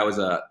tell you what, that was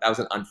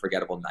an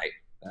unforgettable night.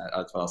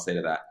 That's what I'll say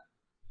to that.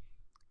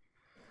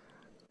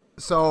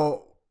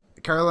 So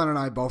Caroline and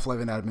I both live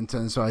in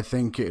Edmonton, so I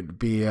think it'd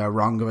be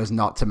wrong of us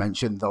not to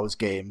mention those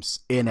games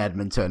in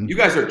Edmonton. You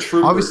guys are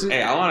troopers. Obviously,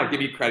 hey, I want to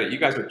give you credit. You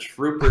guys are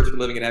troopers for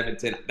living in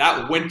Edmonton.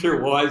 That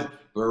winter was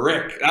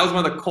brick. That was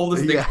one of the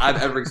coldest things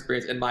I've ever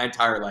experienced in my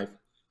entire life.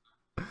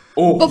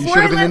 Oh, you should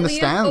have been in the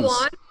stands.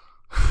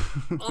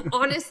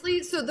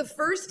 Honestly,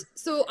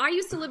 so I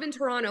used to live in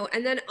Toronto,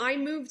 and then I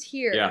moved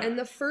here, and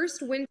the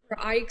first winter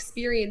I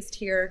experienced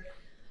here,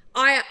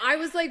 I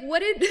was like,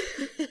 where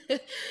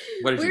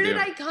did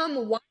I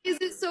come? Why is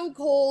it so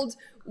cold?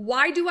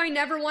 Why do I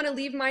never want to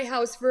leave my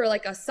house for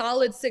like a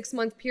solid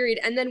 6-month period?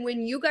 And then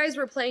when you guys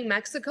were playing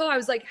Mexico, I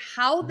was like,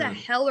 how the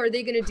hell are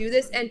they going to do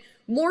this? And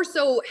more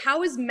so,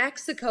 how is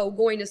Mexico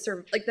going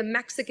to the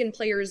Mexican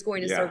players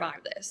going to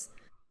survive this?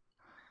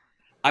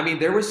 I mean,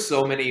 there was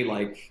so many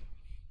like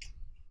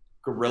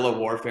guerrilla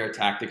warfare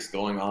tactics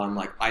going on.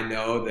 Like, I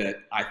know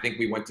that I think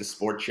we went to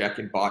Sport Check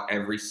and bought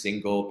every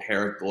single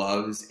pair of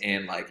gloves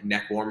and like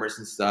neck warmers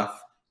and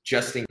stuff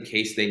just in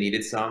case they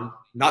needed some.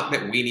 Not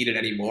that we needed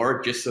any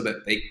more, just so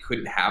that they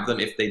couldn't have them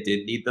if they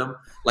did need them.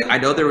 Like, I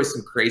know there was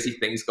some crazy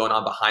things going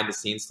on behind the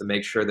scenes to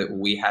make sure that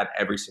we had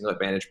every single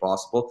advantage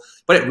possible,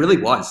 but it really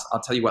was. I'll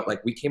tell you what,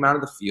 like, we came out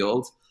of the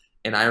field,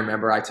 and I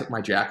remember I took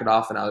my jacket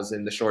off and I was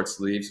in the short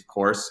sleeves, of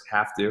course,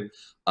 have to.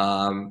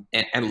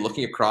 And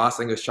looking across, I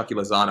think it was Chucky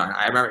Lozano, and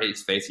I remember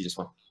his face, he just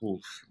went,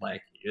 oof,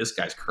 like, this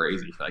guy's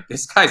crazy. Like,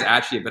 this guy's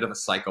actually a bit of a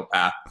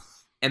psychopath.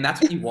 And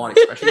that's what you want,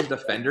 especially as a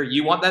defender.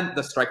 You want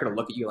the striker to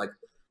look at you like,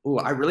 ooh,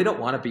 I really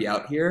don't want to be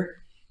out here.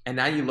 And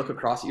now you look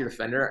across at your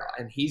defender,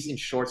 and he's in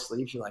short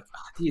sleeves. You're like,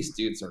 oh, these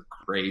dudes are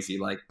crazy.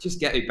 Like, just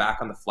get me back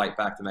on the flight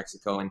back to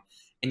Mexico. And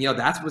you know,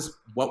 that was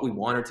what we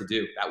wanted to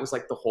do. That was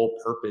like the whole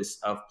purpose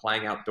of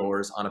playing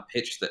outdoors on a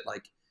pitch that,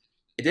 like,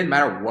 it didn't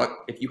matter what,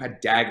 if you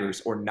had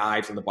daggers or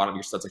knives on the bottom of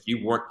your studs, like,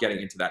 you weren't getting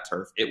into that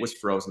turf. It was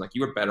frozen. Like,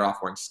 you were better off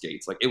wearing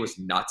skates. Like, it was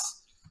nuts.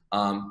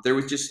 There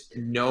was just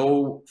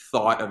no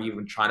thought of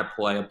even trying to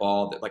play a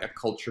ball that, like a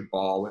cultured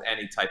ball with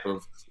any type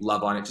of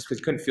love on it, just because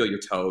you couldn't feel your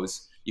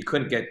toes. You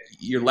couldn't get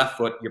your left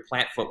foot, your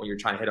plant foot when you're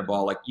trying to hit a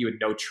ball. Like, you had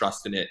no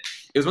trust in it.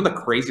 It was one of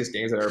the craziest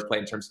games I've ever played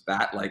in terms of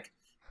that. Like,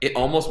 it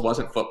almost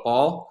wasn't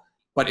football,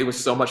 but it was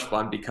so much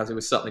fun because it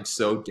was something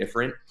so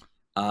different.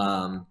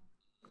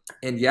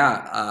 And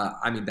yeah,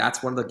 I mean,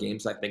 that's one of the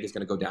games I think is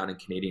going to go down in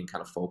Canadian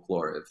kind of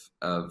folklore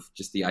of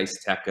just the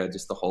Ice Teca,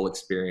 just the whole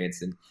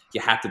experience. And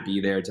you had to be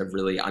there to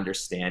really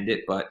understand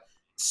it. But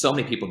so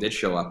many people did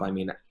show up. I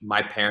mean,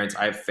 my parents,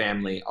 I have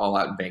family all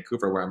out in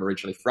Vancouver where I'm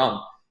originally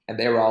from, and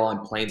they were all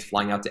on planes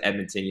flying out to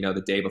Edmonton, you know,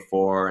 the day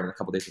before and a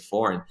couple days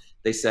before. And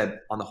they said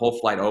on the whole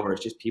flight over,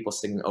 it's just people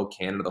singing "Oh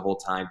Canada" the whole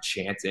time,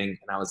 chanting.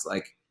 And I was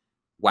like,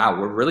 wow,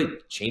 we're really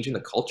changing the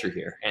culture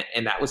here.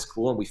 And that was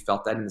cool. And we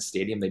felt that in the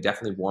stadium. They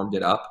definitely warmed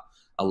it up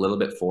a little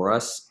bit for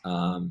us.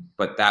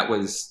 But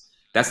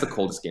that's the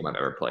coldest game I've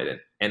ever played in.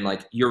 And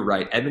like, you're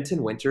right.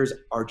 Edmonton winters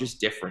are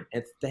just different.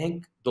 And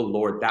thank the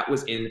Lord that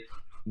was in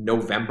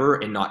November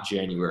and not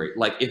January.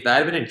 Like, if that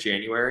had been in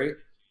January,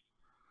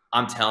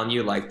 I'm telling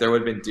you, like, there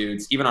would have been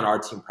dudes, even on our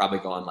team, probably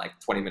going like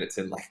 20 minutes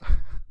in, like,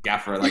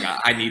 Gaffer, like,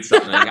 I need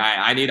something. Like,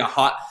 I need a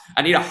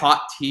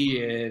hot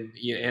tea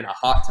in a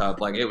hot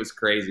tub. Like, it was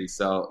crazy.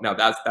 So no,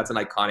 that's an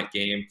iconic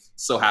game.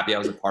 So happy I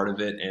was a part of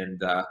it.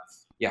 And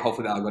yeah,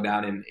 hopefully that'll go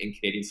down in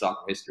Canadian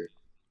soccer history.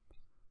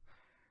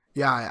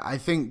 Yeah, I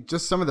think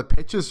just some of the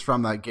pictures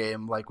from that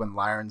game, like when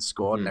Lyron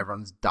scored and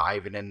everyone's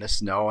diving in the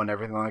snow and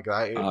everything like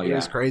that, it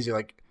was crazy.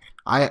 Like,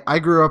 I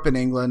grew up in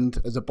England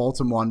as a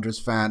Bolton Wanderers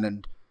fan,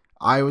 and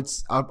I would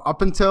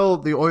up until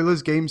the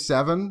Oilers game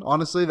 7.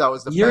 Honestly, that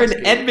was the You're best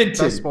in game,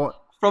 Edmonton best sport.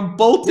 From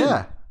Bolton.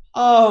 Yeah.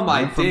 Oh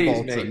my days,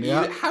 Bolton, mate.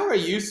 yeah. How are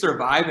you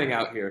surviving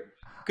out here?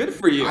 Good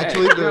for you.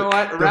 Actually, hey, you know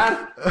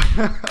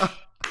what?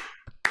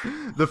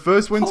 The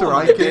first winter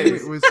I came,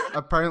 it was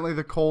apparently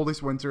the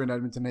coldest winter in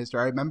Edmonton history.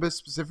 I remember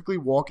specifically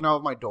walking out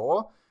of my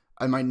door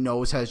and my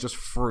nose hair's just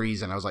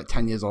freezing. I was like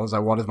 10 years old. I was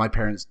like, what have my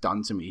parents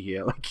done to me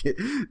here? Like,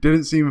 it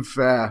didn't seem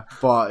fair.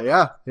 But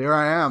yeah, here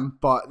I am.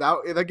 But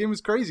that game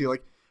was crazy.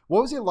 Like,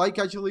 what was it like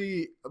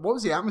actually? What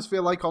was the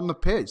atmosphere like on the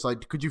pitch?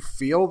 Like, could you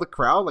feel the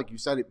crowd? Like you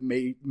said, it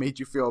made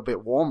you feel a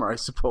bit warmer, I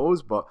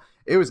suppose, but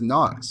it was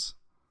nuts.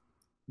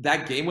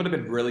 That game would have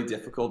been really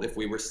difficult if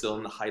we were still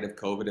in the height of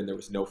COVID and there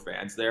was no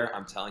fans there.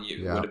 I'm telling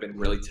you, it would have been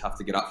really tough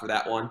to get up for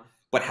that one.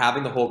 But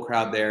having the whole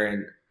crowd there,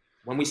 and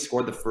when we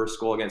scored the first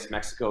goal against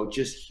Mexico,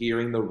 just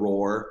hearing the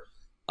roar,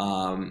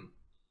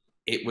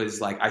 it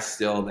was like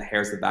the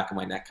hairs at the back of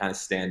my neck kind of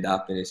stand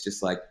up. And it's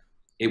just like,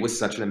 it was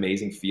such an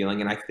amazing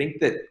feeling. And I think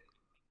that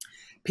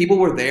people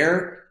were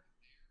there.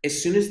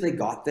 As soon as they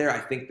got there, I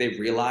think they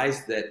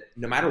realized that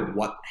no matter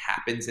what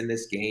happens in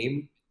this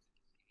game,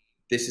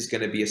 this is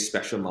going to be a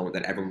special moment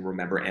that everyone will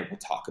remember and will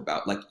talk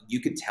about. Like, you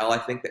could tell, I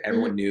think, that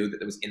everyone knew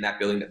that it was in that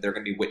building that they're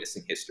going to be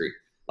witnessing history.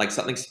 Like,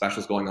 something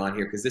special is going on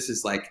here, because this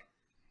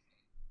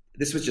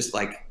was just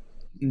like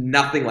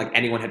nothing like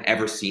anyone had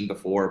ever seen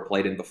before or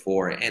played in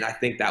before. And I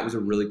think that was a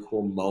really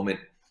cool moment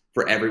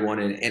for everyone.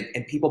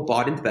 And people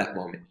bought into that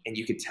moment. And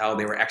you could tell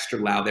they were extra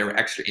loud. They were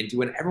extra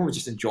into it. And everyone was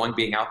just enjoying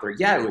being out there.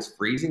 Yeah, it was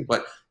freezing,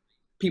 but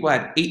people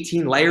had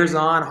 18 layers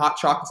on, hot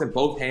chocolates in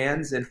both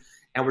hands, and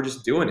we're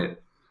just doing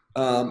it.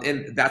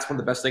 And that's one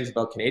of the best things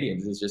about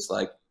Canadians, is just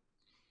like,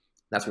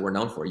 that's what we're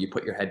known for. You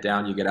put your head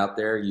down, you get out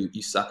there,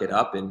 you suck it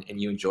up, and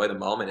you enjoy the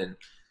moment. And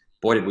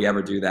boy, did we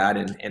ever do that.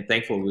 And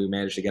thankfully we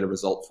managed to get a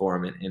result for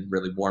them and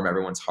really warm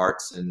everyone's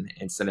hearts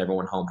and send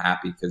everyone home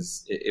happy,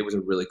 because it was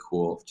a really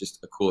cool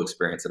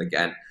experience. And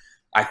again,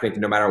 I think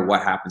no matter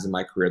what happens in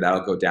my career,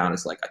 that'll go down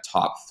as like a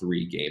top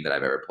 3 game that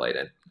I've ever played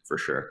in, for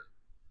sure.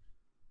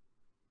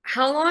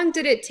 How long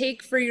did it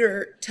take for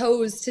your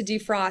toes to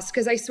defrost?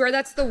 Because I swear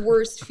that's the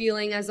worst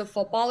feeling as a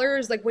footballer,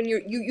 is like when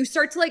you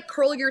start to like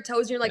curl your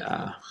toes and you're like, oh,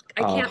 fuck,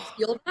 I can't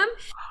feel them.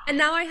 And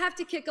now I have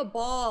to kick a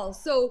ball.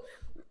 So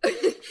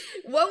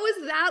what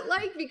was that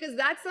like? Because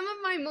that's some of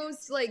my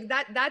most like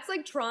that's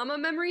like trauma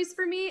memories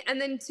for me. And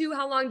then 2,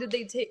 how long did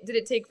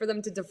it take for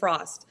them to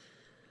defrost?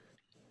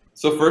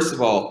 So first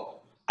of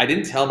all, I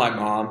didn't tell my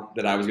mom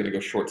that I was going to go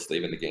short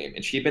sleeve in the game.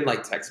 And she'd been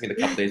like texting me the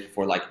couple days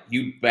before, like,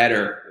 you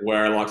better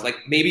wear a long sleeve.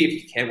 Like, maybe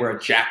if you can wear a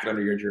jacket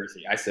under your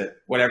jersey. I said,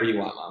 whatever you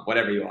want, Mom,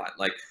 whatever you want.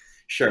 Like,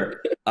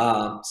 sure.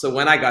 So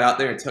when I got out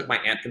there and took my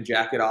anthem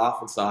jacket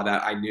off and saw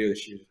that, I knew that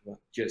she was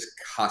just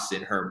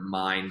cussing her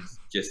mind,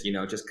 just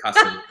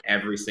cussing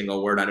every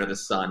single word under the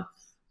sun.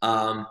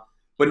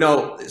 But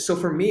no, so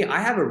for me, I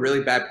have a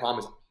really bad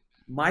problem.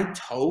 My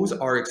toes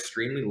are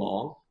extremely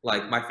long.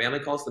 Like, my family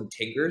calls them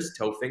tingers,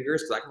 toe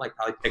fingers, because I can like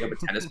probably pick up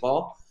a tennis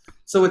ball.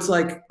 So it's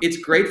like, it's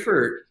great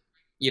for,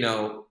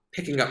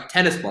 picking up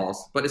tennis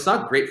balls, but it's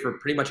not great for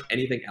pretty much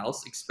anything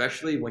else,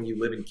 especially when you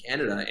live in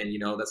Canada and,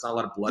 that's not a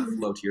lot of blood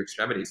flow to your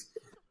extremities.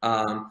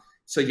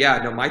 So yeah,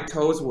 no, my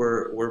toes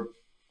were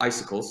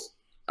icicles.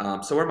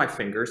 So were my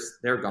fingers.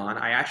 They're gone.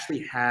 I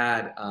actually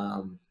had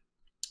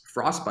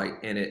frostbite,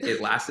 and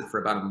it lasted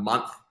for about a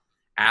month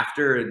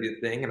after the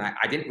thing, and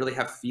I didn't really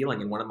have feeling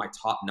in one of my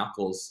top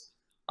knuckles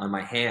on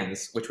my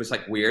hands, which was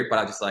like weird, but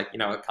I just like,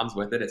 it comes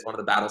with it. It's one of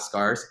the battle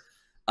scars.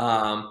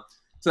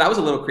 So that was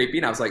a little creepy,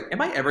 and I was like,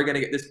 am I ever going to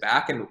get this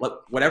back? And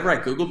whatever I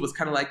Googled was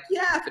kind of like,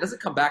 yeah, if it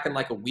doesn't come back in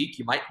like a week,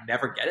 you might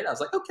never get it. I was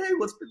like, okay,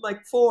 well, it's been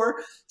like 4.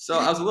 So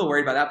I was a little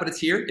worried about that, but it's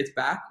here. It's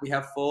back. We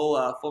have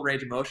full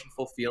range of motion,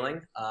 full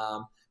feeling.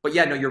 But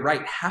yeah, no, you're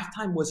right.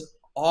 Halftime was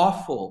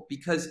awful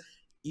because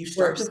you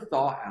start to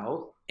thaw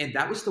out. And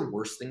that was the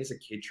worst thing as a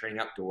kid training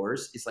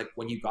outdoors, is like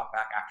when you got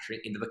back after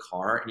into the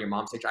car and your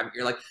mom's like driving,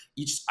 you're like,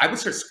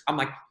 I'm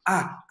like,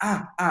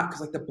 because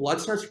like the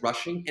blood starts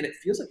rushing and it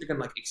feels like you're gonna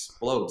like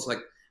explode. So like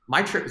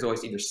my trick was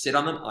always either sit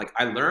on them. Like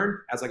I learned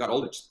as I got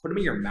older, just put them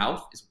in your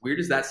mouth. As weird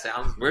as that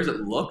sounds, as weird as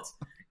it looked,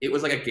 it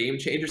was like a game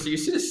changer. So you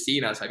should have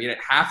seen us. I mean, at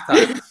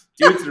halftime,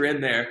 dudes are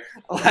in there.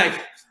 Like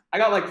I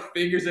got like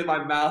fingers in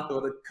my mouth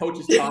while the coach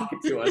is talking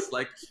to us.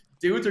 Like,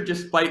 dudes are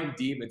just fighting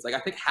demons. Like, I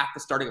think half the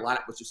starting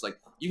lineup was just like,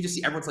 you can just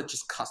see everyone's like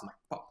just cussing.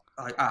 Like,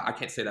 oh, I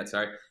can't say that.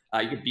 Sorry.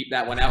 You can beep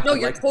that one out. No,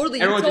 but, you're like,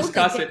 totally. Everyone's just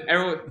cussing.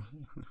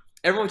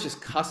 Everyone's just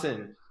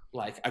cussing.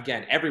 Like,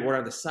 again, every word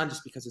under the sun,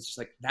 just because it's just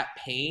like that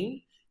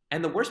pain.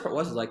 And the worst part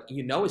was like,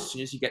 as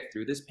soon as you get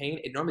through this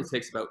pain, it normally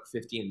takes about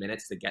 15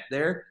 minutes to get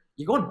there.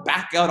 You're going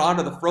back out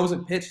onto the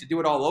frozen pitch to do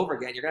it all over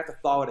again. You're gonna have to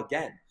thaw it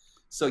again.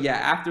 So yeah,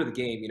 after the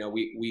game,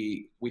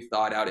 we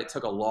thawed out. It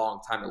took a long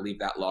time to leave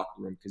that locker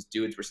room because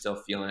dudes were still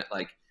feeling it.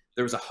 Like,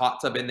 there was a hot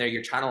tub in there.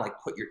 You're trying to like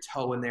put your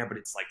toe in there, but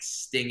it's like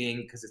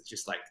stinging because it's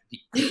just like the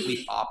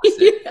complete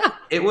opposite. Yeah.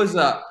 It was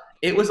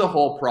a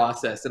whole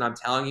process, and I'm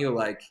telling you,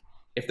 like,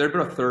 if there'd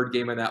been a third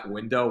game in that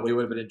window, we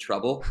would have been in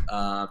trouble.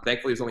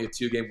 Thankfully, it was only a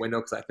 2-game window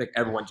because I think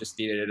everyone just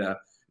needed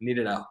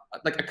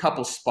a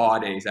couple spa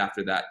days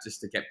after that just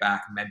to get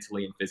back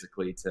mentally and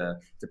physically to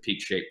peak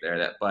shape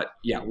there. But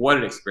yeah, what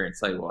an experience!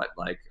 Tell you what,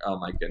 like, oh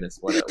my goodness,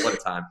 what a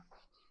time.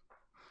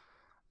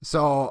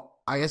 So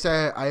I guess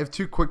I have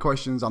 2 quick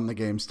questions on the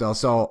game still.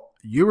 So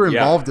you were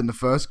involved in the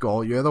first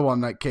goal. You're the one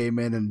that came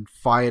in and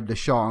fired the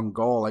shot on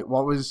goal. Like,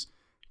 what was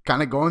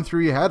kind of going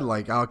through your head?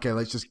 Like, okay,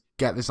 let's just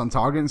get this on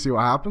target and see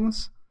what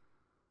happens.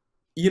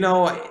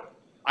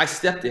 I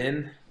stepped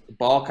in. The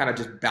ball kind of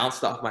just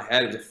bounced off my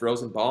head. It was a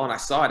frozen ball, and I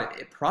saw it.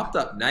 It propped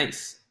up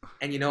nice.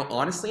 And,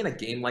 honestly, in a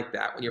game like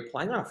that, when you're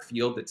playing on a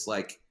field that's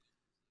like,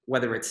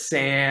 whether it's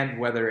sand,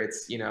 whether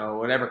it's,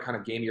 whatever kind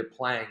of game you're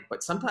playing,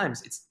 but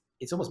sometimes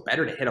it's almost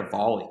better to hit a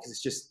volley because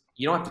it's just,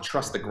 you don't have to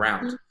trust the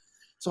ground.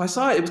 So I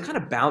saw it was kind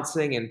of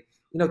bouncing, and,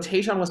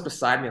 Taejon was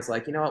beside me. I was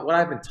like, what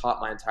I've been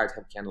taught my entire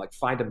time, Canada, like,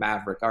 find a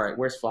maverick. All right,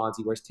 where's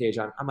Fonzie? Where's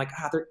Taejon? I'm like,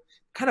 they're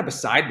kind of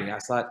beside me. I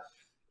thought,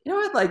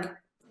 like,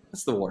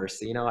 that's the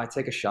worst. I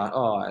take a shot.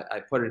 Oh, I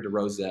put it into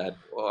Rosette.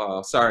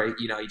 Oh, sorry.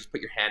 You just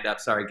put your hand up.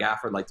 Sorry,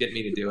 Gaffer. Like, didn't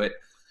mean to do it.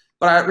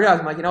 But I realized,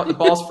 I'm like, the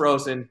ball's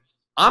frozen.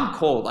 I'm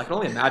cold. I can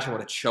only imagine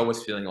what a Cho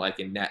was feeling like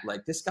in net.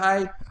 Like, this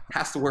guy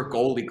has to wear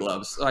goalie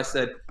gloves. So I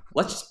said,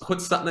 let's just put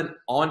something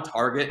on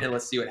target and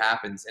let's see what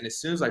happens. And as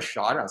soon as I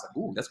shot it, I was like,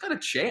 ooh, that's got a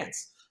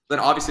chance. Then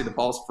obviously the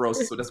ball's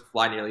frozen, so it doesn't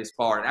fly nearly as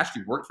far. And it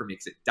actually worked for me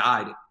because it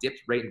died. It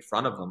dipped right in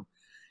front of him.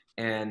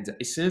 And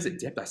as soon as it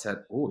dipped, I said,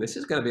 oh, this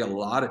is going to be a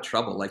lot of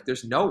trouble. Like,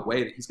 there's no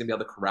way that he's going to be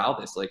able to corral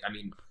this. Like, I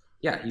mean,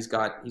 yeah, he's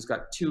got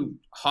 2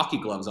 hockey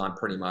gloves on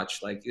pretty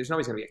much. Like, there's no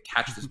way he's going to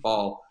catch this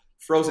ball.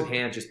 Frozen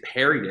hand, just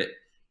parried it.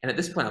 And at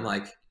this point, I'm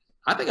like,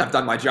 I think I've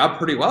done my job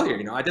pretty well here.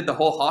 I did the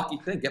whole hockey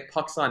thing, get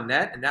pucks on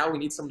net, and now we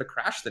need someone to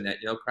crash the net,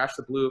 crash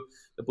the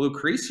blue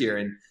crease here.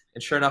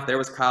 And sure enough, there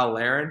was Kyle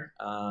Laren,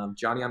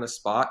 Johnny on the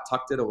spot,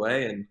 tucked it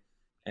away,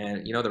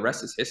 and the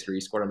rest is history.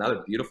 He scored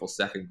another beautiful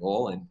second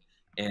goal,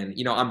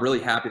 and I'm really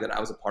happy that I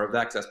was a part of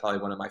that because that's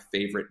probably one of my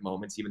favorite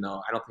moments, even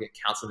though I don't think it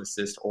counts an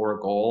assist or a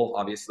goal,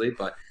 obviously,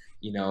 but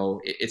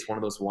it's one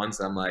of those ones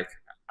that I'm like,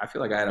 I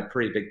feel like I had a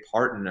pretty big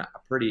part in a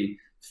pretty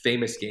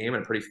famous game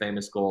and a pretty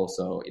famous goal.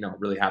 So,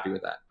 really happy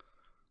with that.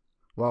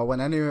 Well,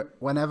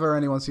 whenever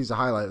anyone sees a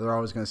highlight, they're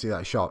always going to see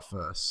that shot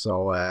first.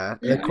 So,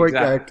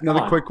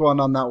 another quick one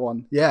on that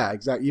one. Yeah,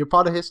 exactly. You're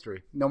part of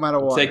history, no matter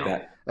what. Take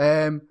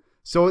that.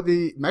 So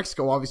the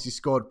Mexico obviously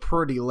scored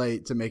pretty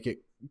late to make it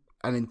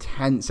an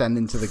intense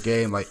ending to the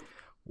game. Like,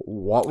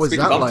 What was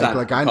that like?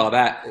 Like I call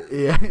that.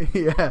 Yeah,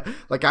 yeah.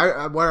 Like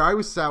where I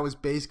was sat was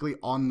basically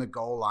on the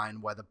goal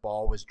line where the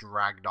ball was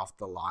dragged off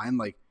the line.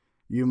 Like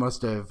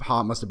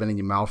heart must have been in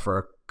your mouth for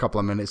a couple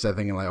of minutes there,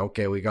 thinking like,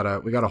 okay, we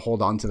gotta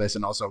hold on to this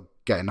and also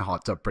get in the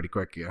hot tub pretty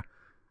quick here.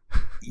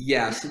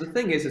 Yeah. So the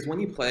thing is when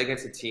you play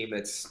against a team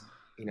that's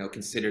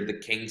considered the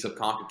kings of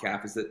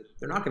CONCACAF, is that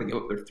they're not going to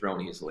give up their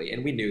throne easily,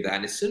 and we knew that.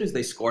 And as soon as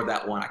they scored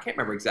that one, I can't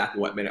remember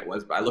exactly what minute it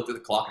was, but I looked at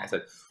the clock and I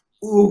said,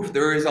 ooh,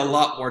 there is a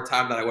lot more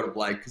time than I would have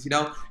liked. Because,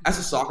 as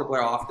a soccer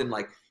player, often,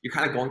 like, you're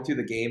kind of going through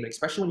the game, and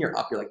especially when you're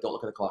up, you're like, don't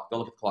look at the clock, don't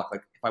look at the clock.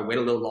 Like, if I wait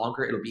a little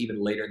longer, it'll be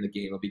even later in the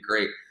game. It'll be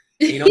great.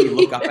 And, you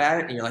look up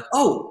at it, and you're like,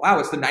 oh, wow,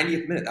 it's the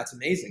 90th minute. That's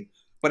amazing.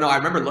 But no, I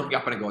remember looking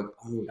up and going,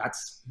 oh,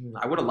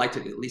 I would have liked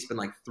it at least been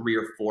like 3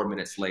 or 4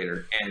 minutes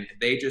later. And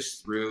they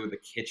just threw the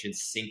kitchen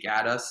sink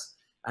at us.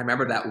 I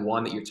remember that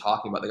one that you're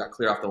talking about that got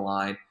clear off the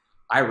line.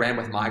 I ran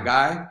with my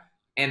guy,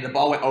 and the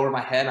ball went over my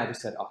head. And I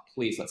just said, oh,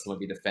 please let someone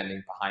be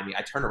defending behind me.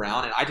 I turned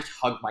around, and I just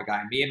hugged my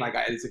guy. Me and my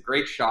guy, it's a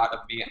great shot of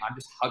me. I'm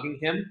just hugging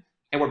him,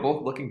 and we're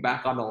both looking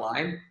back on the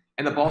line,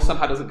 and the ball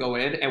somehow doesn't go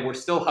in, and we're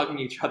still hugging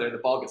each other, and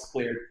the ball gets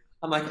cleared.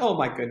 I'm like, oh,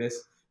 my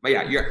goodness. But,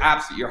 yeah, your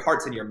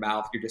heart's in your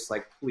mouth. You're just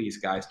like, please,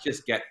 guys,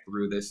 just get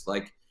through this.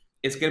 Like,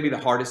 it's going to be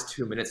the hardest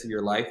 2 minutes of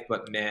your life,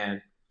 but,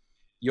 man,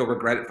 you'll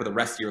regret it for the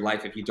rest of your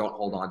life if you don't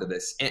hold on to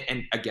this.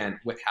 And again,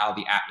 with how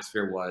the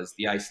atmosphere was,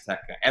 the ice tech,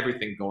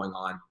 everything going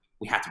on,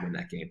 we had to win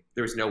that game.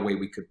 There was no way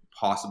we could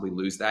possibly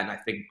lose that. And I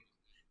think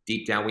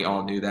deep down, we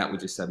all knew that. We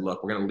just said,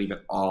 look, we're going to leave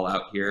it all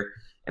out here.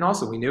 And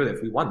also, we knew that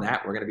if we won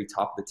that, we're going to be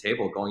top of the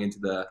table going into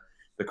the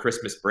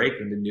Christmas break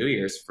into New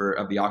Year's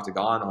of the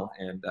Octagonal.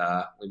 And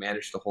we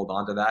managed to hold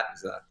on to that. It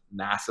was a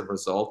massive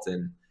result.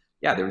 And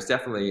yeah, there was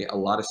definitely a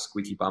lot of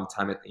squeaky bum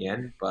time at the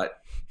end. But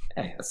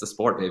hey, that's the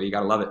sport, baby. You got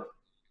to love it.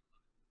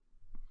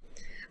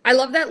 I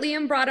love that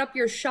Liam brought up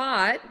your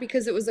shot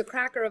because it was a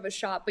cracker of a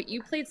shot, but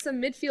you played some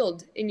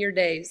midfield in your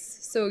days.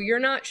 So you're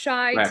not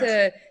shy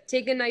to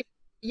take a nice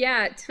 –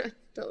 yeah.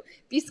 Don't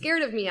be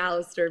scared of me,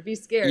 Alistair. Be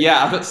scared. Yeah,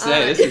 I was about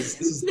to say,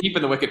 this is deep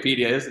in the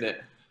Wikipedia, isn't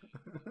it?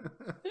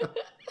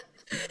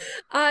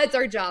 It's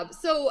our job.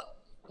 So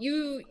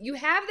you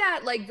have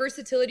that like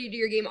versatility to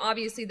your game,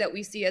 obviously, that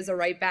we see as a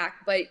right back,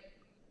 but –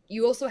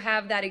 you also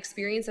have that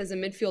experience as a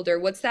midfielder.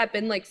 What's that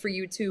been like for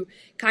you to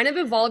kind of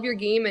evolve your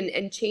game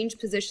and change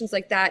positions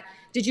like that?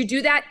 Did you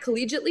do that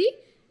collegiately?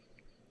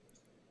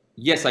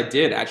 Yes, I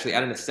did, actually,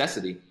 out of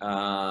necessity.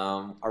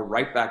 A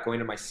right back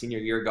going into my senior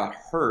year got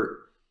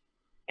hurt.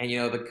 And,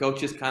 the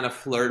coaches kind of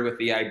flirted with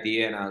the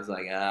idea. And I was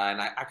like, and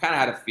I kind of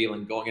had a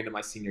feeling going into my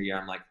senior year,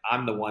 I'm like,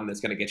 I'm the one that's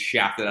going to get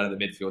shafted out of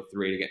the midfield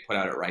three to get put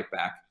out at right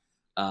back.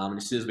 And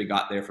as soon as we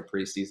got there for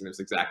preseason, it was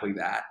exactly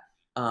that.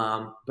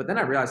 But then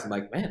I realized, I'm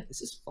like, man,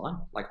 this is fun.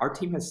 Like, our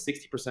team has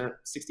 60%,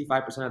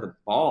 65% of the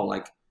ball.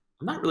 Like,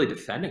 I'm not really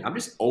defending. I'm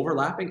just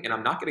overlapping, and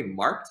I'm not getting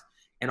marked.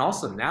 And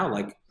also now,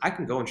 like, I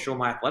can go and show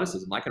my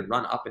athleticism. I can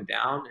run up and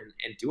down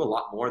and do a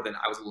lot more than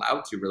I was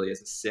allowed to really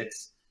as a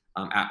 6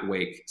 at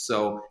Wake.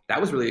 So that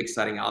was really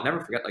exciting. I'll never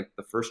forget, like,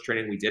 the first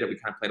training we did it, we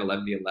kind of played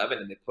 11v11,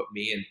 and they put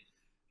me and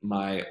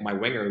my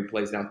winger who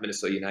plays now with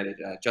Minnesota United,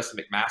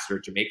 Justin McMaster,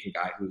 a Jamaican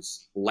guy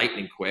who's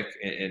lightning quick,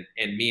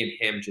 and me and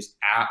him just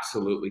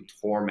absolutely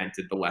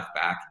tormented the left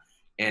back.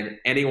 And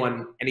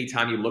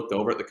anytime you looked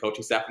over at the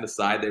coaching staff on the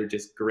side, they're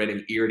just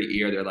grinning ear to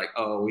ear. They're like,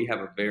 oh, we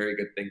have a very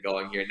good thing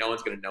going here. No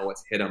one's going to know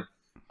what's hit them.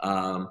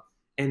 And,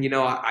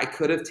 I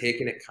could have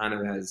taken it kind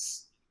of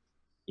as,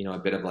 a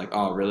bit of like,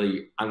 oh,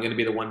 really, I'm going to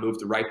be the one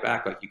moved to right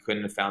back. Like, you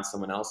couldn't have found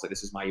someone else. Like,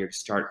 this is my year to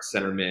start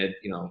center mid.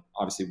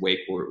 Obviously Wake,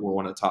 we're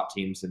one of the top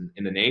teams in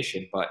the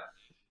nation. But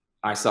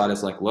I saw it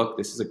as like, look,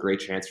 this is a great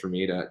chance for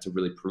me to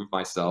really prove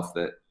myself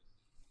that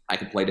I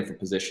can play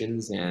different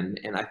positions. And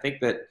I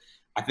think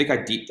I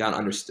deep down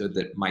understood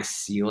that my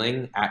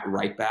ceiling at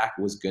right back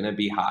was going to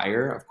be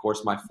higher. Of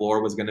course, my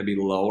floor was going to be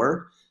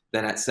lower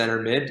than at center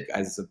mid,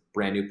 as it's a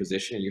brand new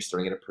position and you're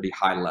starting at a pretty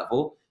high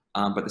level.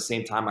 But at the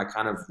same time, I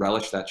kind of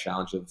relished that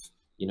challenge of,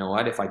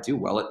 if I do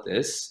well at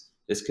this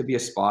could be a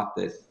spot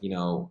that,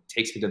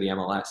 takes me to the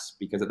MLS.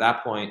 Because at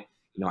that point,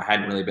 I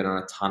hadn't really been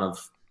on a ton of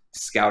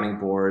scouting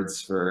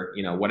boards for,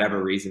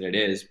 whatever reason it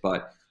is.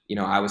 But,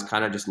 I was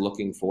kind of just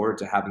looking forward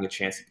to having a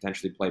chance to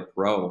potentially play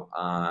pro.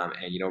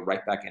 And,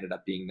 right back ended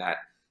up being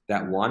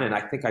that one. And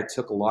I think I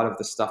took a lot of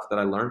the stuff that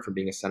I learned from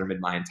being a center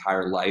mid my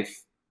entire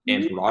life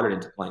and brought it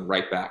into playing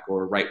right back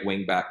or right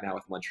wing back now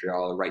with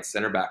Montreal or right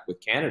center back with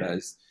Canada.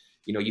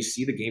 You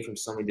see the game from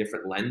so many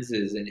different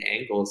lenses and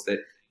angles that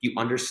you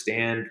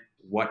understand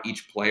what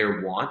each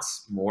player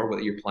wants more,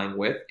 what you're playing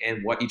with,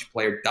 and what each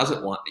player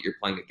doesn't want that you're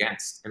playing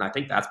against. And I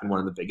think that's been one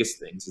of the biggest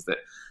things, is that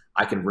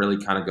I can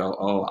really kind of go,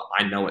 oh,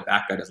 I know what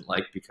that guy doesn't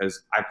like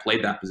because I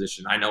played that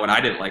position. I know what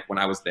I didn't like when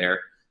I was there.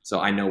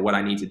 So I know what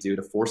I need to do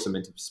to force them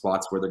into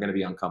spots where they're going to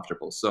be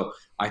uncomfortable. So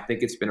I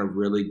think it's been a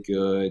really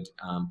good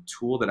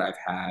tool that I've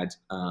had.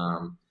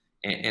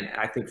 And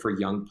I think for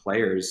young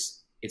players,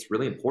 it's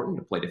really important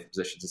to play different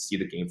positions and see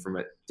the game from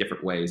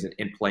different ways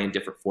and play in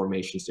different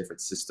formations,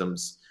 different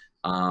systems,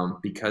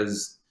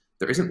 because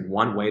there isn't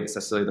one way that's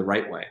necessarily the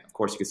right way. Of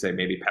course, you could say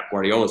maybe Pep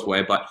Guardiola's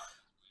way, but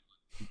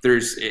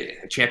there's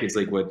Champions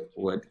League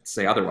would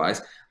say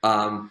otherwise.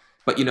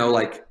 But you know,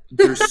 like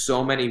there's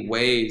so many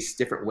ways,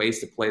 different ways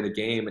to play the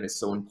game, and it's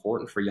so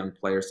important for young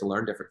players to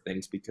learn different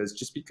things, because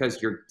just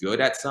because you're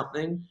good at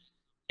something,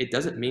 it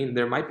doesn't mean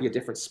there might be a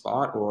different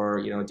spot or,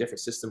 you know, a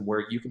different system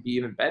where you can be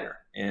even better.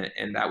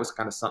 And that was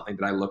kind of something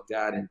that I looked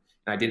at, and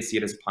I didn't see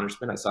it as a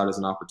punishment. I saw it as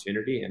an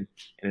opportunity, and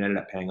it ended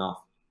up paying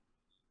off.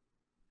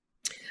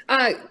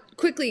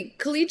 Quickly,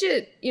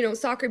 collegiate, you know,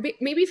 soccer,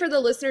 maybe for the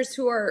listeners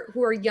who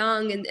are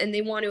young and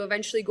they want to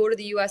eventually go to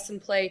the US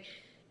and play,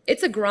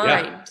 it's a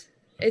grind. Yeah.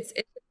 It's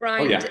a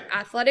grind.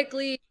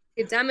 Athletically,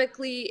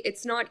 academically.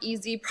 It's not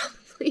easy.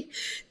 Probably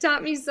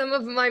taught me some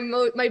of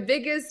my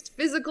biggest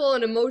physical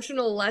and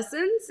emotional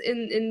lessons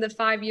in the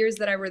 5 years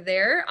that I were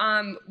there.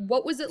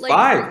 What was it like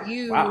for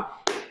you? Wow.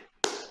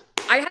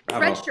 I had a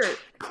red shirt.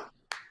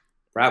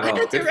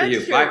 Bravo. Good for you.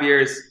 5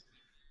 years.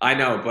 I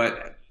know,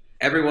 but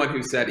everyone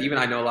who said, even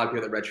I know a lot of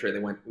people that redshirt, they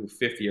went, ooh,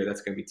 fifth year,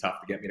 that's going to be tough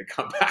to get me to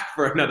come back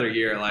for another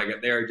year.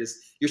 Like they're just,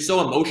 you're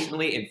so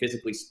emotionally and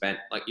physically spent.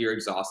 Like you're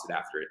exhausted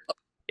after it.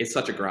 It's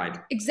such a grind.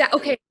 Exactly.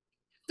 Okay.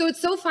 So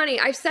it's so funny.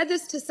 I've said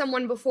this to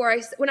someone before.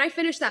 When I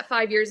finished that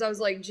 5 years, I was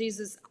like,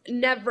 Jesus,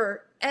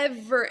 never,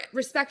 ever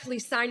respectfully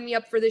sign me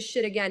up for this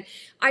shit again.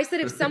 I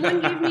said, if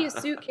someone gave me a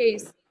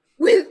suitcase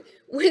with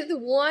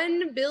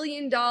 $1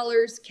 billion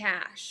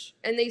cash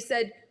and they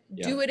said,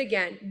 do it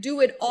again,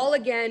 do it all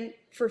again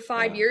for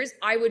 5 years,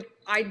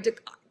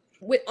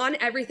 on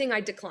everything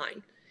I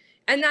decline.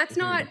 And that's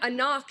not a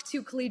knock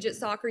to collegiate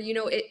soccer. You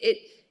know,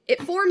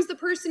 it forms the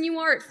person you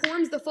are. It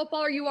forms the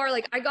footballer you are.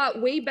 Like I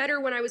got way better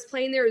when I was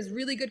playing there. It was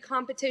really good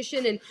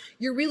competition, and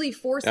you're really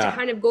forced to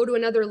kind of go to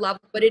another level.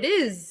 But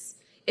it's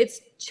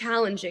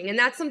challenging, and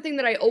that's something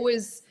that I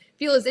always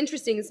feel is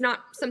interesting. It's not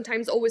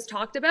sometimes always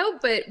talked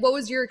about, but what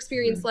was your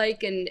experience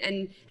like,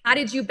 and how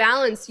did you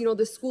balance, you know,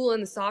 the school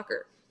and the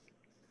soccer?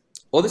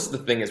 Well, this is the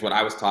thing, is what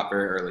I was taught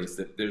very early, is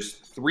that there's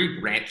 3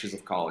 branches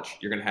of college.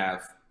 You're going to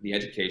have the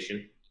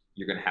education,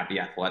 you're going to have the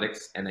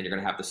athletics, and then you're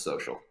going to have the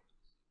social.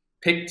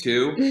 Pick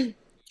 2,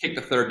 kick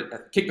the third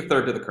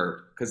to the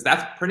curb, because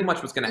that's pretty much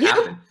what's going to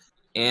happen.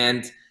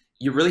 And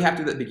you really have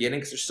to at the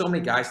beginning, because there's so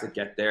many guys that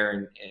get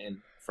there, and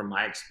from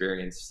my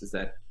experience is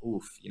that,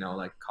 you know,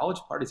 like college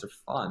parties are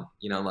fun.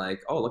 You know,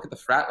 like, oh, look at the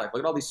frat life,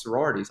 look at all these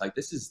sororities. Like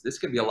this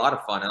can be a lot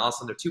of fun. And all of a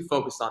sudden they're too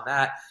focused on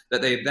that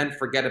they then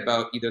forget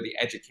about either the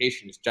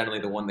education is generally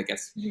the one that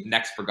gets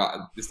next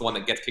forgotten. It's the one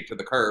that gets kicked to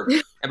the curb.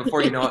 And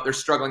before you know it, they're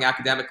struggling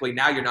academically.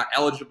 Now you're not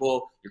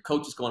eligible. Your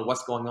coach is going,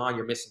 what's going on?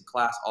 You're missing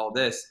class, all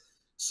this.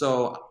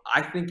 So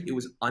I think it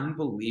was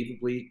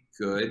unbelievably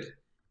good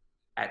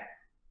at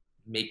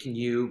making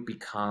you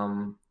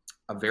become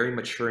a very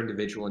mature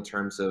individual in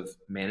terms of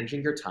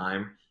managing your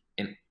time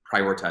and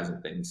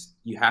prioritizing things.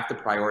 You have to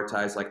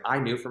prioritize. Like I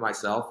knew for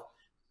myself,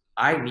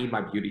 I need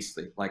my beauty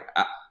sleep. Like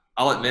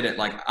I'll admit it,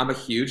 like I'm a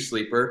huge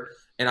sleeper,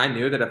 and I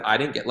knew that if I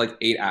didn't get like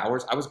 8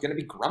 hours, I was going to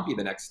be grumpy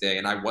the next day,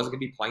 and I wasn't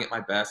going to be playing at my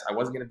best. I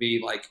wasn't going to be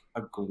like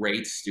a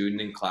great student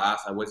in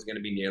class. I wasn't going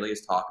to be nearly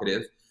as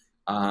talkative.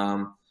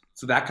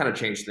 So that kind of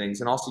changed things.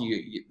 And also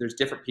there's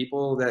different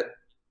people that,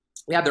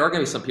 there are going to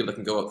be some people that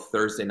can go out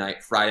Thursday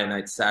night, Friday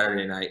night,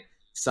 Saturday night,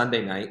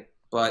 Sunday night,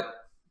 but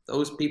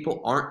those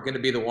people aren't going to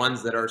be the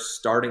ones that are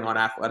starting on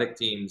athletic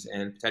teams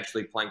and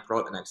potentially playing pro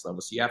at the next level.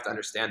 So you have to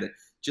understand that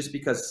just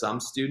because some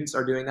students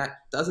are doing that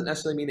doesn't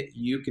necessarily mean that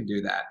you can do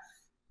that.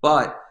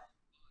 But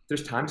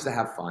there's times to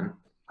have fun.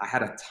 I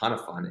had a ton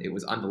of fun. It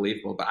was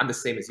unbelievable, but I'm the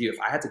same as you. If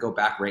I had to go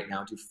back right now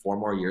and do 4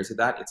 more years of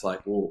that, it's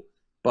like, whoa.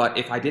 But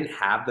if I didn't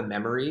have the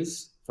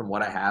memories from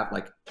what I have,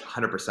 like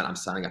 100% I'm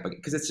signing up again.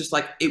 Because it's just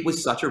like, it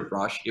was such a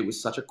rush. It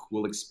was such a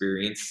cool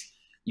experience.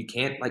 You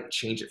can't like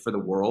change it for the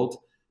world,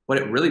 but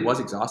it really was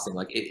exhausting.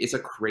 Like it's a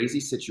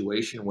crazy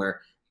situation where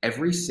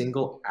every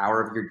single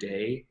hour of your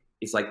day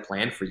is like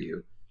planned for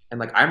you. And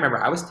like, I remember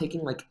I was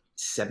taking like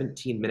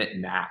 17-minute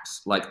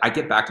naps. Like I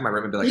get back to my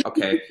room and be like,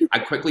 okay, I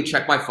quickly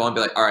check my phone and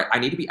be like, all right, I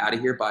need to be out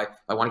of here by, if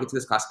I want to get to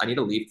this class, I need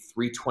to leave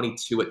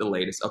 3:22 at the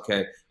latest.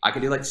 Okay. I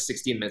can do like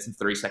 16 minutes and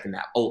 30-second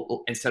nap.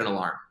 And set an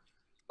alarm.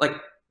 Like,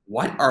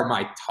 what am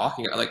I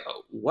talking about? Like,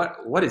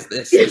 what is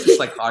this? This is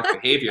like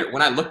psychotic behavior.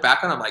 When I look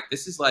back on it, I'm like,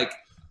 this is like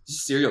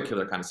serial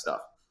killer kind of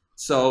stuff.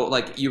 So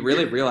like, you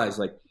really realize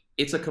like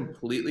it's a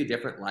completely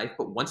different life.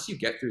 But once you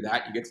get through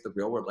that, you get to the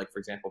real world. Like for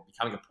example,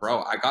 becoming a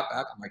pro, I got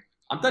back, I'm like,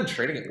 I'm done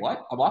training at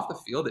what? I'm off the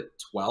field at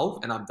 12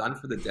 and I'm done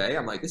for the day.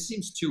 I'm like, this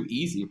seems too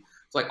easy.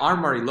 It's like,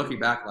 I'm already looking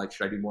back, like,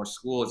 should I do more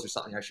school? Is there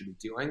something I should be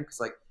doing? Because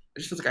like, it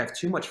just feels like I have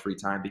too much free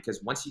time,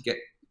 because once you get,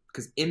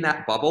 because in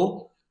that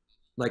bubble,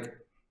 like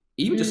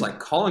even just like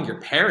calling your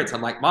parents,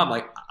 I'm like, Mom,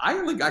 like I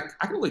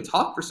can only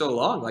talk for so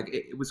long. Like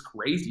it was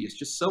crazy. It's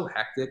just so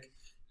hectic.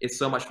 It's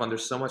so much fun.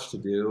 There's so much to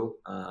do.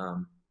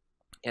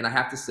 And I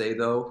have to say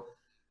though,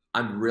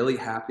 I'm really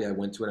happy I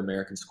went to an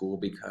American school,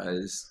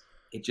 because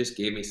it just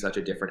gave me such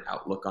a different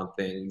outlook on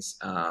things.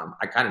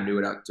 I kind of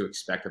knew what to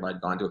expect if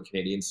I'd gone to a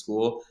Canadian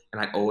school,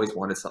 and I always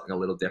wanted something a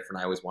little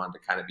different. I always wanted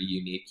to kind of be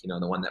unique, you know,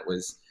 the one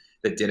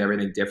that did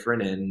everything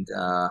different. And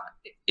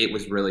it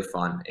was really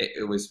fun.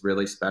 It was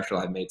really special.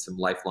 I made some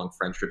lifelong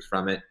friendships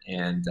from it.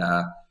 And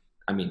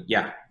I mean,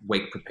 yeah,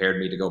 Wake prepared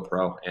me to go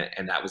pro,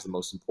 and that was the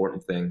most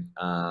important thing.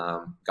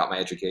 Got my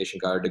education,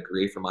 got a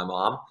degree from my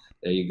mom.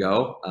 There you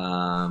go.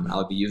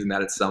 I'll be using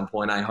that at some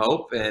point, I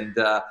hope. And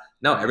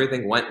no,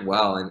 everything went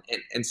well.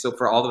 And so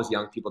for all those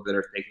young people that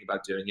are thinking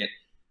about doing it,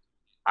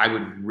 I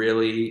would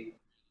really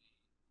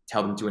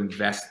tell them to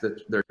invest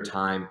their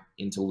time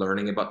into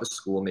learning about the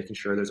school, making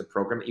sure there's a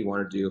program that you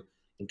want to do,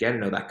 and get to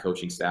know that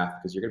coaching staff,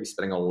 because you're going to be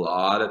spending a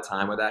lot of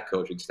time with that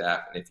coaching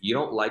staff. And if you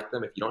don't like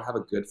them, if you don't have a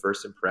good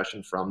first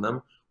impression from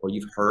them, or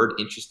you've heard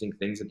interesting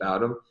things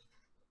about them,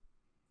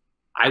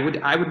 I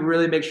would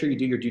really make sure you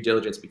do your due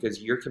diligence,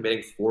 because you're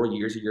committing 4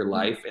 years of your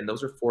life, and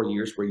those are 4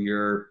 years where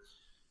you're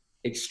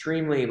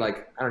extremely,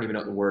 like, I don't even know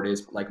what the word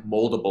is, but like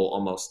moldable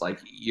almost.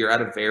 Like, you're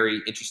at a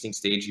very interesting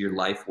stage of your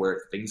life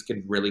where things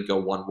can really go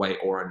one way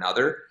or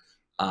another.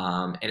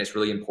 And it's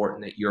really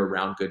important that you're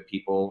around good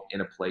people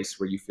in a place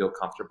where you feel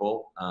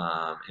comfortable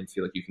and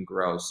feel like you can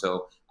grow.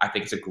 So I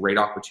think it's a great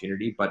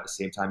opportunity, but at the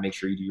same time, make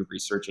sure you do your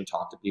research and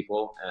talk to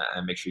people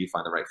and make sure you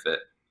find the right fit.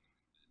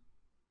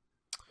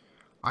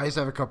 I just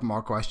have a couple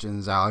more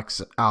questions,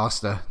 Alistair.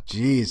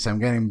 Jeez, I'm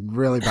getting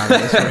really bad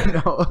at this right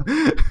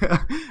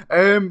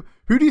now.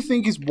 Who do you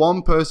think is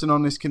one person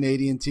on this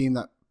Canadian team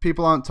that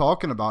people aren't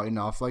talking about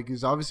enough? Like,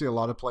 there's obviously a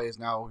lot of players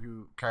now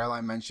who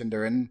Caroline mentioned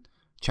are in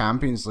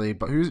Champions League,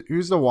 but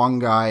who's the one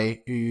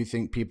guy who you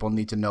think people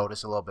need to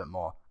notice a little bit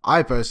more?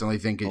 I personally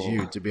think it's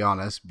you, to be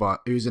honest, but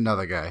who's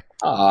another guy?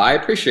 Oh, I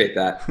appreciate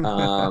that.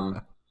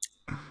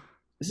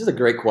 This is a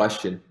great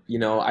question. You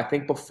know, I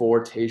think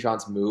before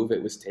Taejon's move,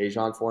 it was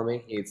Taejon for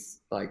me.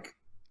 It's like,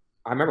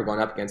 I remember going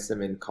up against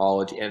him in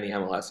college and the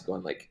MLS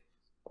going like,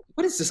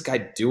 what is this guy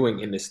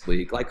doing in this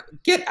league? Like,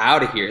 get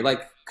out of here.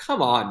 Like,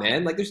 come on,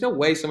 man. Like, there's no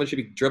way someone should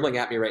be dribbling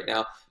at me right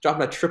now,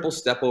 dropping a triple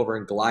step over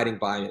and gliding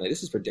by me. Like,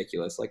 this is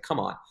ridiculous. Like, come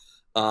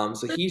on.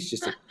 So he's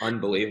just an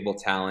unbelievable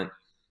talent.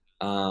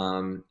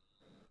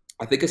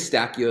 I think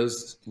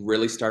Estaquio's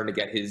really starting to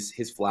get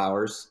his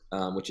flowers,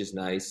 which is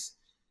nice.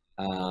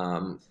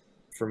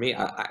 For me,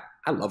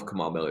 I love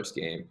Kamal Miller's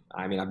game.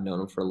 I mean, I've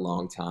known him for a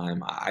long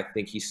time. I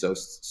think he's so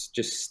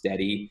just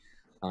steady.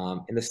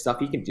 And the stuff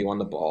he can do on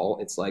the ball,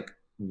 it's like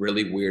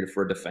really weird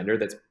for a defender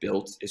that's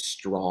built as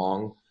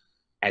strong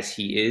as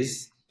he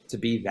is to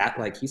be that,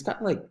 like, he's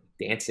got like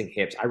dancing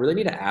hips. I really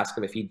need to ask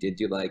him if he did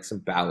do like some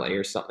ballet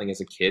or something as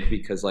a kid,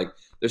 because like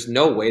there's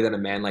no way that a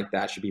man like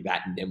that should be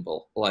that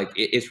nimble. Like,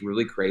 it's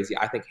really crazy.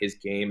 I think his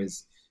game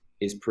is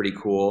pretty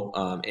cool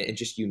and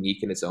just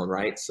unique in its own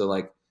right. So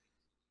like,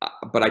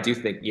 but I do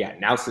think, yeah,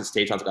 now since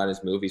Taejon's got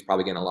his move, he's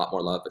probably getting a lot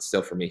more love. But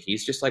still, for me,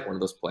 he's just like one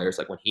of those players,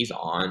 like when he's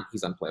on,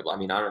 he's unplayable. I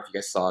mean, I don't know if you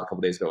guys saw it a couple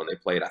days ago when they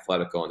played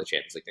Atletico in the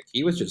Champions League. Like,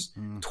 he was just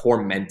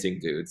tormenting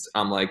dudes.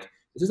 I'm like,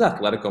 this is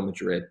Atletico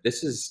Madrid.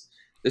 This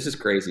is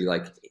crazy.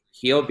 Like,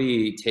 he'll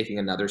be taking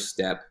another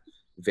step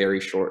very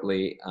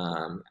shortly.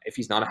 If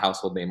he's not a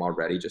household name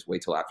already, just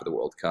wait till after the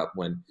World Cup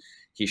when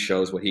he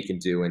shows what he can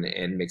do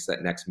and makes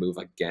that next move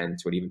again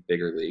to an even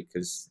bigger league,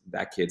 because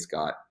that kid's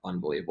got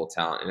unbelievable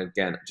talent. And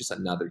again, just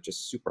another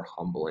just super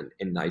humble and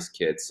nice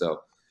kid.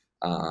 So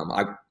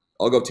I'll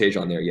go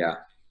Taejon there, yeah.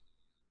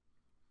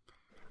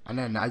 And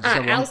then I just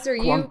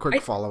have one quick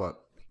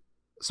follow-up.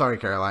 Sorry,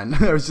 Caroline.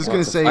 I was just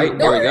going to say...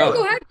 Go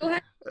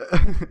ahead.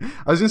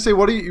 I was going to say,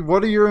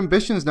 what are your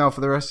ambitions now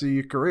for the rest of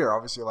your career?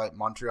 Obviously, like,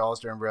 Montreal is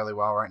doing really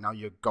well right now.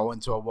 You're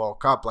going to a World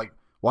Cup. Like,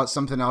 what's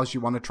something else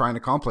you want to try and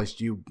accomplish?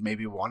 Do you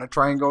maybe want to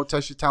try and go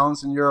test your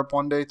talents in Europe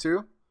one day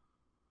too?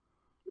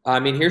 I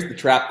mean, here's the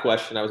trap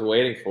question. I was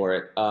waiting for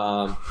it.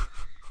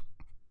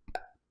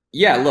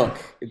 Yeah, look,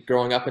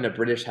 growing up in a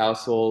British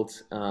household,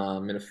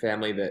 in a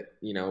family that,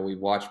 you know, we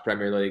watch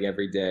Premier League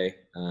every day,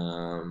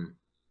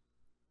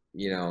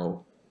 you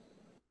know,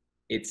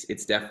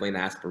 it's definitely an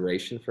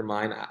aspiration for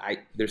mine.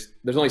 There's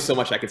only so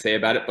much I can say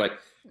about it, but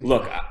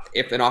look,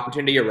 if an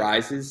opportunity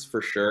arises,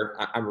 for sure,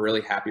 I'm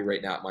really happy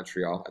right now at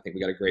Montreal. I think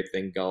we got a great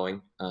thing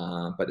going,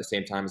 but at the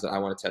same time, I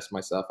want to test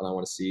myself and I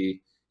want to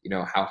see, you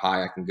know, how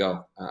high I can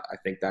go. I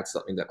think that's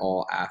something that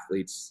all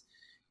athletes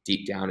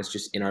deep down, it's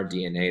just in our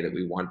DNA that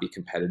we want to be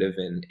competitive,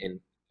 and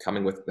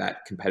coming with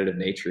that competitive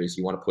nature is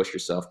you want to push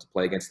yourself to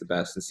play against the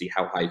best and see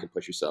how high you can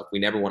push yourself. We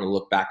never want to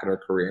look back at our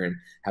career and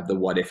have the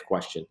what if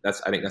question. I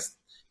think that's,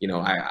 you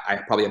know,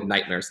 I probably have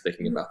nightmares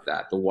thinking about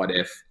that, the what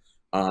if.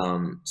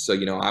 So,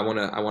 you know, I want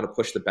to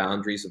push the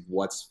boundaries of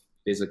what's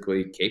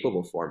physically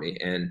capable for me.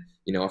 And,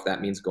 you know, if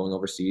that means going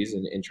overseas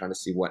and trying to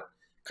see what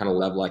kind of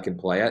level I can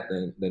play at,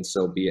 then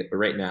so be it. But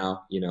right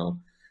now, you know,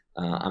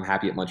 I'm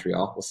happy at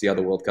Montreal. We'll see how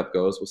the World Cup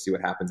goes. We'll see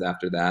what happens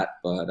after that.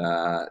 But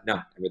no,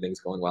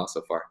 everything's going well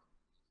so far.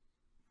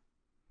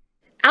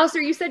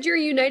 Alistair, you said you're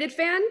a United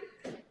fan?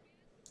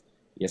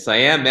 Yes, I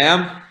am,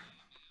 ma'am.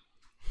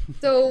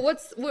 So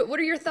what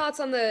are your thoughts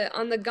on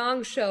the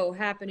Gong Show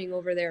happening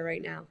over there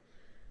right now?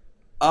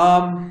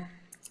 I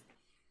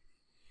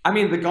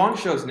mean, the Gong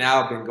Show's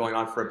now been going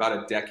on for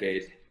about a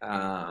decade.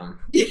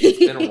 It's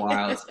been a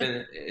while.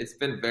 It's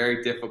been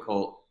very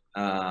difficult.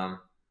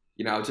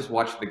 You know, I was just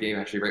watching the game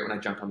actually right when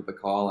I jumped onto the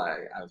call.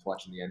 I was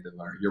watching the end of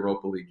our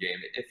Europa League game.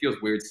 It feels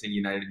weird seeing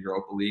United in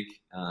Europa League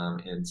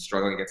and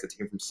struggling against a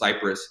team from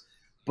Cyprus.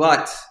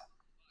 But,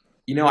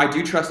 you know, I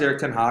do trust Erik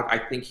ten Hag. I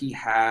think he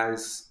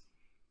has,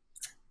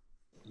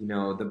 you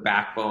know, the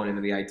backbone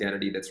and the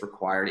identity that's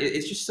required.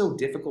 It's just so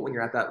difficult when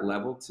you're at that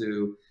level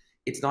to –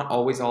 it's not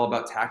always all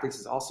about tactics.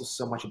 It's also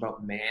so much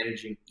about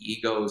managing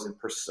egos and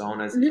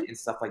personas and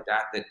stuff like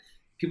that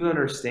people don't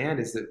understand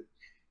is that,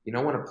 you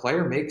know, when a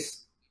player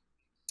makes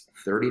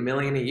 $30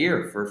 million a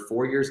year for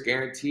 4 years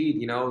guaranteed,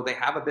 you know, they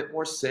have a bit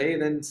more say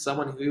than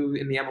someone who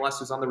in the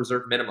MLS is on the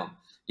reserve minimum,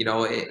 you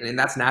know, and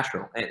that's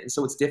natural. And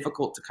so it's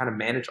difficult to kind of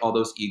manage all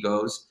those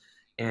egos.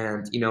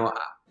 And, you know,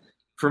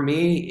 for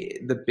me,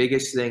 the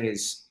biggest thing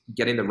is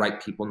getting the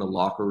right people in the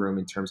locker room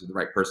in terms of the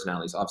right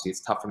personalities. Obviously,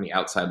 it's tough from the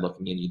outside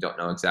looking in. You don't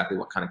know exactly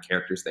what kind of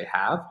characters they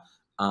have.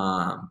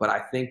 But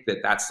I think that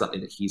that's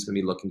something that he's going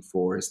to be looking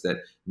for, is that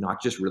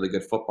not just really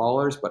good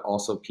footballers, but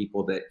also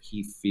people that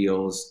he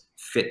feels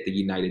fit the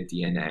United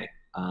DNA.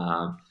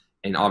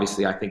 And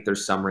obviously, I think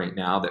there's some right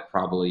now that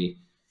probably,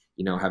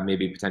 you know, have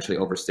maybe potentially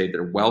overstayed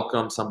their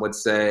welcome, some would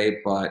say.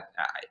 But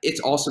it's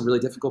also really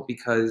difficult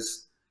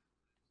because,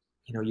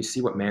 you know, you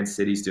see what Man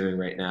City's doing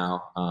right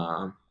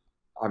now.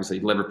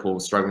 Obviously, Liverpool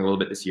was struggling a little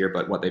bit this year,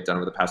 but what they've done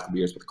over the past couple of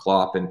years with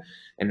Klopp, and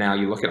now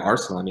you look at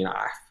Arsenal. I mean,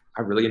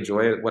 I really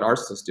enjoy what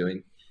Arsenal's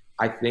doing.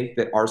 I think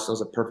that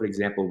Arsenal's a perfect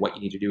example of what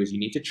you need to do is you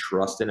need to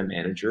trust in a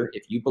manager.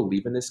 If you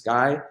believe in this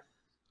guy,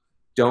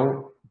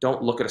 don't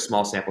look at a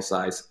small sample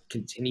size.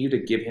 Continue to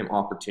give him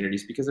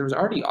opportunities, because there was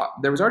already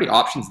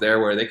options there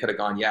where they could have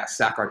gone, yeah,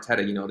 sack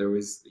Arteta. You know, there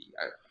was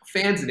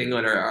fans in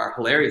England are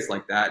hilarious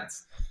like that.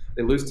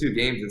 They lose 2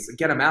 games. It's like,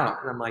 get them out.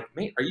 And I'm like,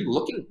 mate, are you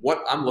looking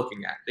what I'm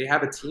looking at? They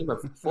have a team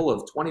full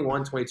of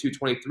 21, 22,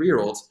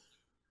 23-year-olds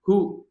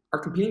who are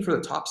competing for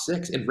the top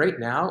 6. And right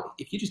now,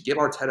 if you just give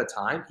Arteta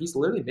time, he's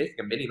literally making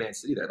a mini Man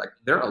City there. Like,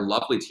 they're a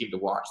lovely team to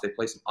watch. They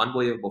play some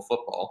unbelievable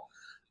football.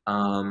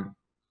 And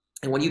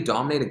when you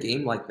dominate a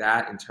game like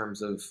that in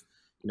terms of,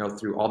 you know,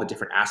 through all the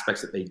different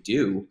aspects that they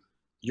do,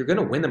 you're going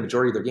to win the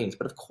majority of their games.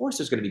 But of course,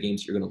 there's going to be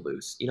games you're going to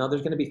lose. You know,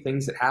 there's going to be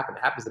things that happen.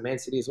 It happens to Man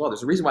City as well.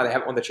 There's a reason why they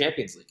haven't won the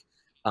Champions League.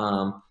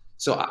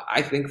 So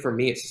I think for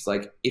me, it's just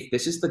like, if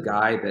this is the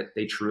guy that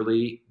they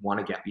truly want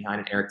to get behind,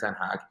 an Erik ten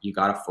Hag, you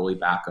got to fully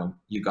back him.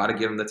 You got to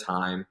give him the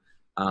time.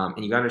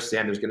 And you got to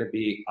understand there's going to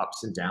be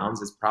ups and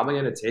downs. It's probably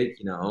going to take,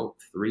 you know,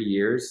 3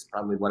 years,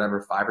 probably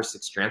 5 or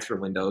 6 transfer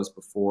windows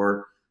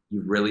before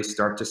you really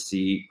start to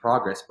see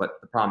progress.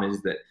 But the problem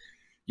is that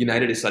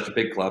United is such a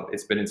big club.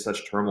 It's been in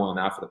such turmoil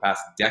now for the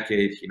past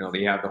decade. You know,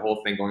 they have the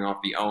whole thing going off,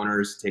 the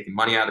owners taking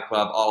money out of the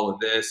club, all of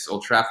this.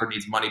 Old Trafford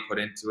needs money put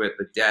into it,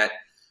 the debt.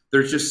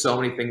 There's just so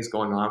many things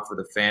going on for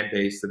the fan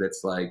base that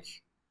it's like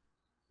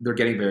they're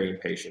getting very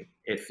impatient.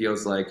 It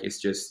feels like it's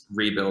just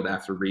rebuild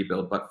after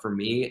rebuild. But for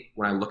me,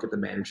 when I look at the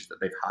managers that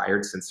they've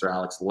hired since Sir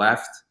Alex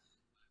left,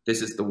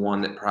 this is the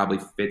one that probably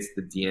fits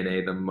the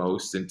DNA the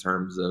most in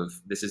terms of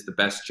this is the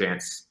best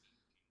chance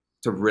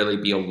to really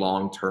be a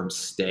long-term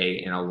stay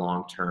and a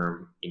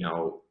long-term, you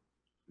know,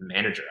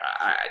 manager.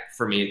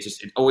 For me, it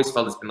always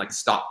felt it's been like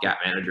stopgap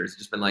managers. It's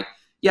just been like,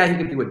 yeah, he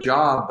can do a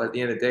job, but at the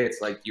end of the day, it's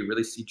like, you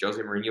really see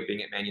Jose Mourinho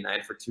being at Man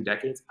United for 2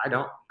 decades? I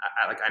don't.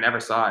 I never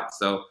saw it.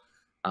 So,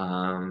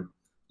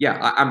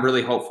 yeah, I'm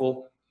really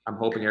hopeful. I'm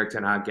hoping Erik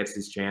ten Hag gets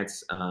his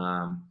chance, and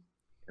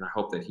I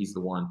hope that he's the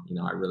one. You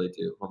know, I really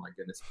do. Oh, my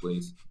goodness,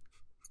 please.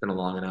 It's been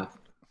long enough.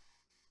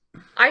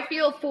 I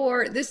feel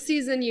for this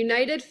season,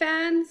 United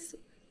fans,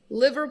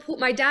 Liverpool.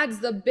 My dad's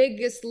the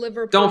biggest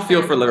Liverpool. Don't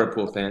feel for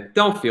Liverpool fans.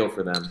 Don't feel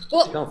for them.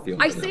 Well, don't feel.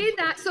 For I them. say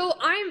that. So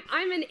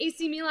I'm an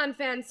AC Milan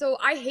fan. So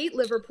I hate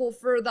Liverpool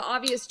for the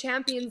obvious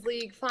Champions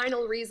League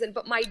final reason.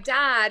 But my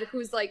dad,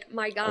 who's like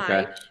my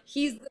guy,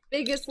 he's the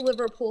biggest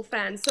Liverpool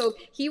fan. So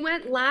he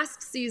went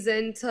last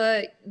season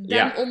to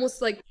them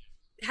almost like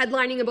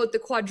headlining about the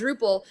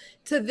quadruple.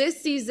 To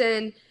this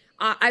season,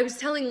 I was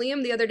telling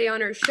Liam the other day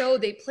on our show,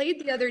 they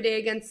played the other day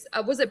against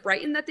was it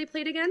Brighton that they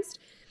played against?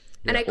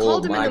 And I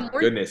called him in the morning. Oh, my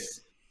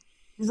goodness.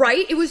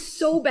 Right? It was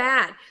so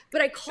bad.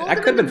 But I called him.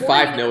 That could have been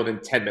 5-0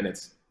 within 10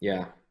 minutes.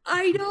 Yeah.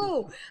 I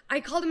know. I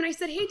called him and I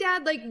said, hey,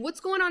 Dad, like,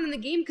 what's going on in the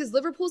game? Because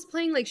Liverpool's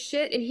playing like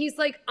shit. And he's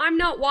like, I'm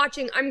not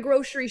watching. I'm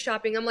grocery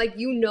shopping. I'm like,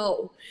 you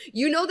know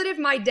that if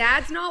my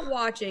dad's not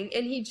watching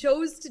and he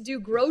chose to do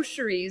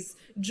groceries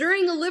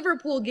during a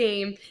Liverpool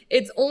game,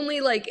 it's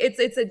only like, it's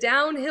a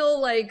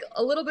downhill, like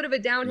a little bit of a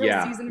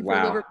downhill season for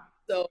Liverpool.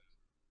 So,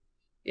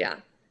 yeah.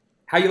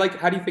 How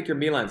do you think your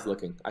Milan's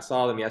looking? I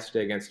saw them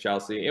yesterday against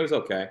Chelsea. It was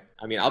okay.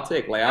 I mean, I'll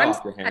take Leao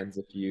off your hands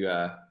if you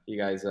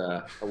guys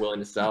are willing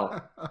to sell.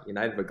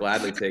 United would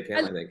gladly take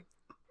him, I think.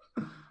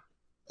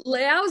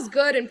 Leao's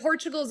good, and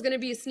Portugal is going to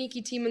be a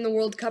sneaky team in the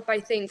World Cup, I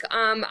think.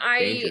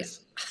 I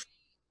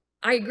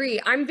agree.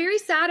 I'm very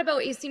sad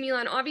about AC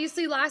Milan.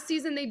 Obviously, last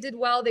season they did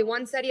well. They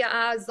won Serie A.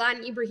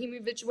 Zlatan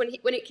Ibrahimovic,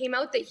 when it came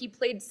out that he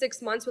played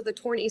 6 months with a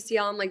torn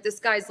ACL, I'm like,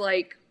 this guy's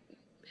like,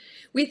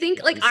 we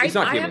think, like, he's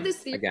not I human. have this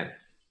theory. Again.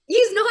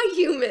 He's not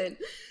human.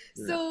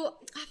 So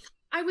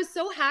I was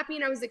so happy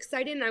and I was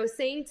excited, and I was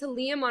saying to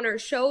Liam on our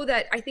show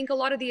that I think a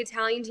lot of the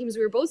Italian teams,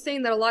 we were both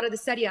saying that a lot of the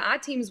Serie A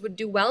teams would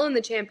do well in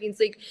the Champions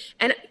League.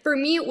 And for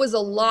me, it was a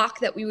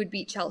lock that we would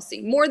beat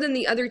Chelsea more than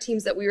the other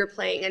teams that we were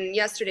playing. And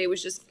yesterday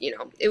was just, it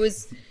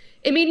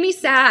made me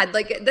sad.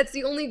 Like, that's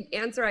the only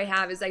answer I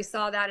have is I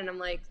saw that and I'm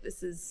like,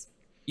 this is.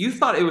 You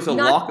thought it was a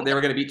lock that they were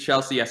going to beat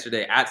Chelsea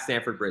yesterday at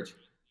Stamford Bridge?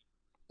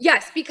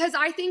 Yes, because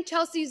I think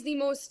Chelsea's the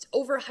most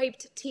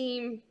overhyped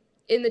team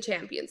in the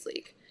Champions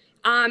League.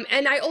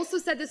 And I also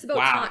said this about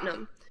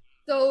Tottenham.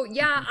 So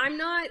yeah, I'm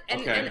not.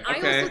 And I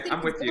also think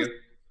I'm with you.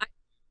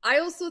 I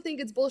also think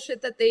it's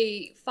bullshit that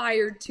they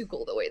fired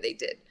Tuchel the way they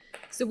did.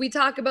 So we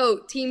talk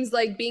about teams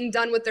like being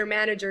done with their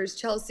managers.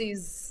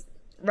 Chelsea's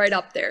right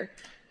up there.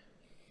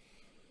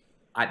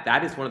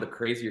 That is one of the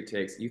crazier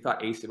takes. You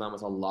thought AC Milan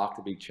was a lock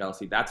to beat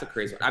Chelsea. That's a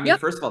crazy one. I mean,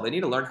 First of all, they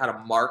need to learn how to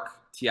mark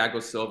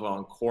Thiago Silva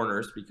on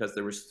corners, because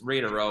there was 3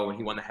 in a row and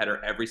he won the header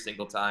every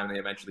single time and they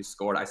eventually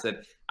scored. I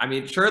said, I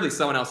mean, surely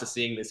someone else is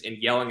seeing this and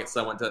yelling at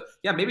someone to,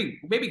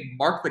 maybe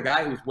mark the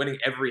guy who's winning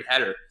every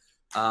header.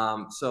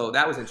 So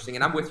that was interesting.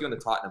 And I'm with you on the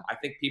Tottenham. I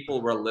think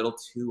people were a little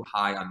too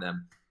high on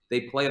them.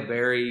 They play a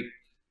very,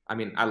 I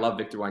mean, I love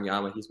Victor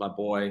Wanyama. He's my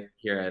boy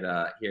here at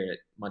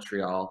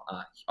Montreal.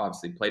 He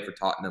obviously played for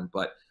Tottenham,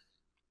 but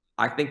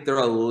I think they're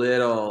a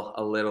little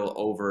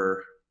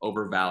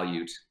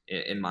overvalued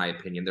in my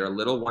opinion. They're a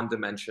little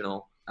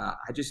one-dimensional.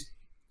 I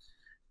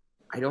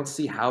don't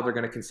see how they're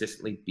going to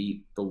consistently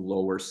beat the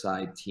lower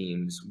side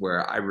teams,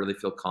 where I really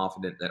feel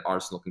confident that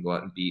Arsenal can go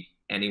out and beat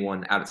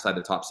anyone outside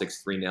the top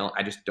 6 3-0.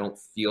 I just don't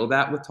feel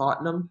that with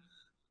Tottenham.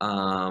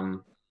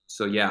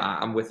 So yeah,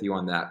 I'm with you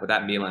on that. But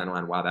that Milan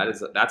one, wow,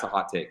 that's a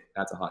hot take.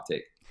 That's a hot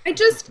take.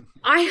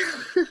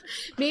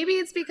 Maybe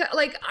it's because,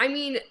 like, I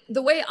mean,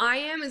 the way I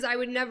am is I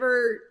would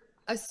never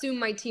assume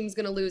my team's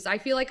gonna lose. I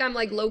feel like I'm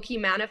like low-key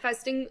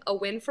manifesting a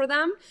win for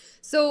them.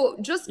 So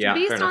just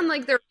based on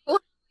like their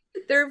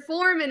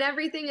form and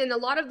everything, and a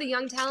lot of the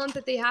young talent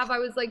that they have, I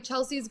was like,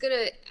 Chelsea's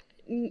gonna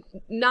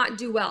not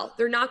do well.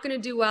 They're not gonna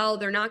do well.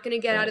 They're not gonna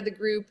get out of the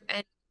group,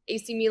 and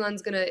AC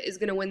Milan's is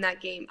gonna win that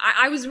game.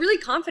 I was really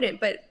confident,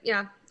 but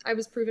yeah, I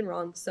was proven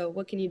wrong. So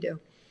what can you do?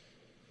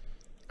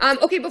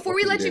 Okay, before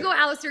we let you go,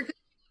 Alistair,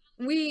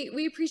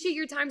 we appreciate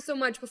your time so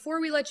much.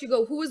 Before we let you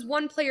go, who was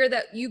one player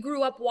that you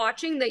grew up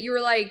watching that you were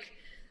like,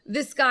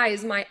 this guy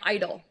is my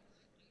idol?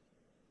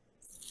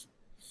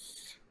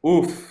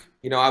 Oof.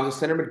 I was a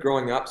center mid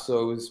growing up,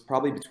 so it was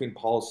probably between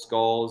Paul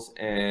Scholes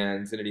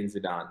and Zinedine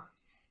Zidane.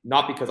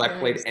 Not because I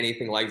played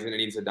anything like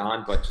Zinedine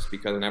Zidane, but just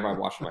because whenever I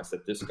watched him, I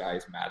said, this guy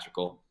is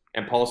magical.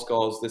 And Paul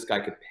Scholes, this guy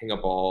could ping a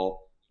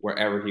ball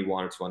wherever he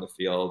wanted to on the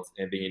field.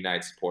 And being a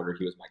United supporter,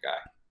 he was my guy.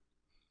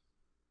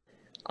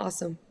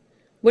 Awesome.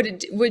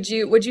 What'd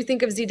you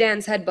think of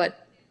Zidane's headbutt?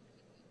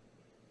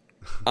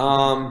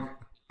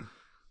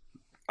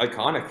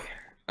 Iconic.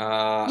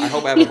 I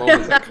hope I have a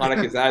moment as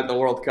iconic as that at the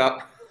World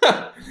Cup.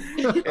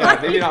 Yeah,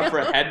 maybe not for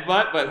a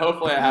headbutt, but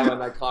hopefully I have an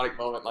iconic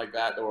moment like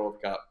that at the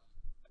World Cup.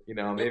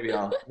 Maybe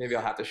I'll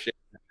have to shave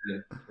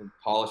it and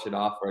polish it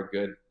off for a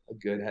good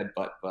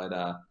headbutt. But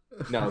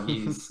no,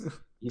 he's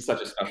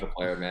such a special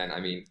player, man. I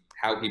mean,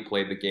 how he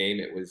played the game,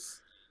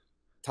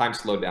 time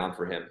slowed down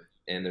for him.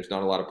 And there's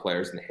not a lot of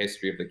players in the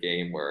history of the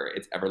game where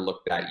it's ever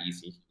looked that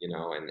easy,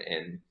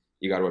 and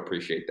you got to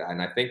appreciate that.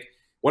 And I think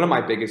one of my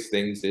biggest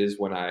things is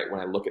when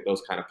I look at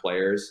those kind of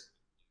players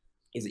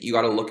is that you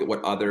got to look at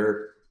what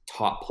other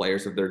top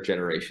players of their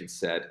generation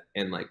said.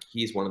 And like,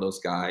 he's one of those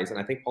guys. And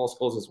I think Paul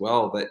Scholes as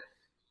well, that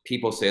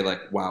people say like,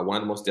 wow, one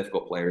of the most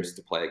difficult players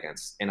to play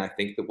against. And I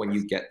think that when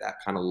you get that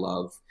kind of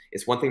love,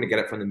 it's one thing to get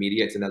it from the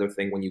media. It's another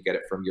thing when you get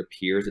it from your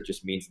peers. It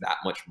just means that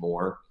much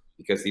more,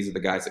 because these are the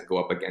guys that go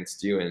up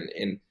against you.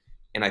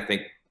 And I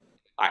think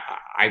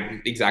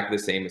I'm exactly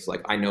the same. It's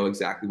like, I know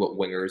exactly what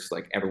wingers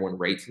like everyone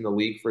rates in the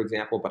league, for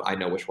example, but I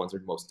know which ones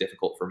are most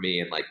difficult for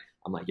me. And like,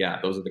 I'm like, yeah,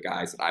 those are the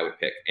guys that I would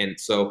pick. And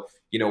so,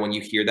 when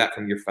you hear that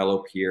from your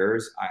fellow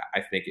peers,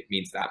 I think it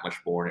means that much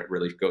more. And it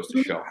really goes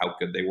to show how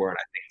good they were. And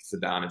I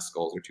think Zidane and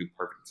Scholes are 2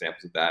 perfect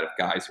examples of that, of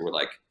guys who were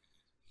like,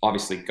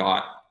 obviously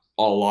got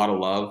a lot of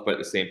love, but at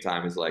the same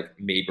time is like,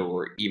 maybe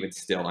were even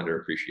still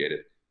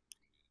underappreciated.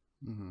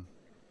 Mm-hmm.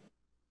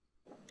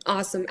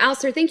 Awesome.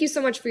 Alistair, thank you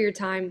so much for your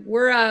time.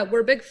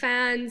 We're big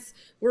fans.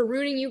 We're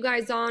rooting you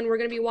guys on. We're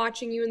going to be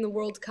watching you in the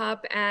World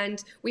Cup,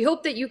 and we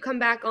hope that you come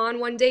back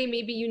on one day.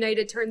 Maybe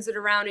United turns it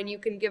around and you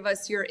can give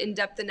us your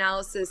in-depth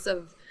analysis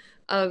of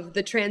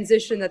the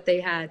transition that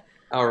they had.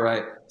 All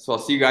right. So I'll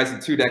see you guys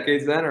in 2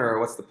 decades then, or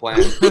what's the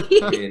plan?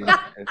 I mean,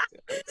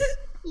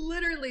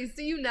 literally,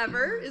 see you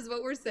never is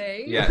what we're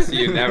saying. Yeah,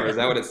 see you never. Is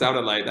that what it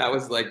sounded like? That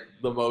was like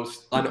the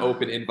most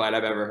unopened invite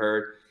I've ever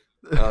heard.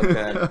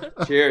 Okay.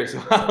 Cheers.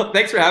 Well,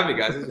 thanks for having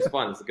me, guys. This was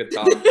fun. It's a good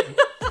talk.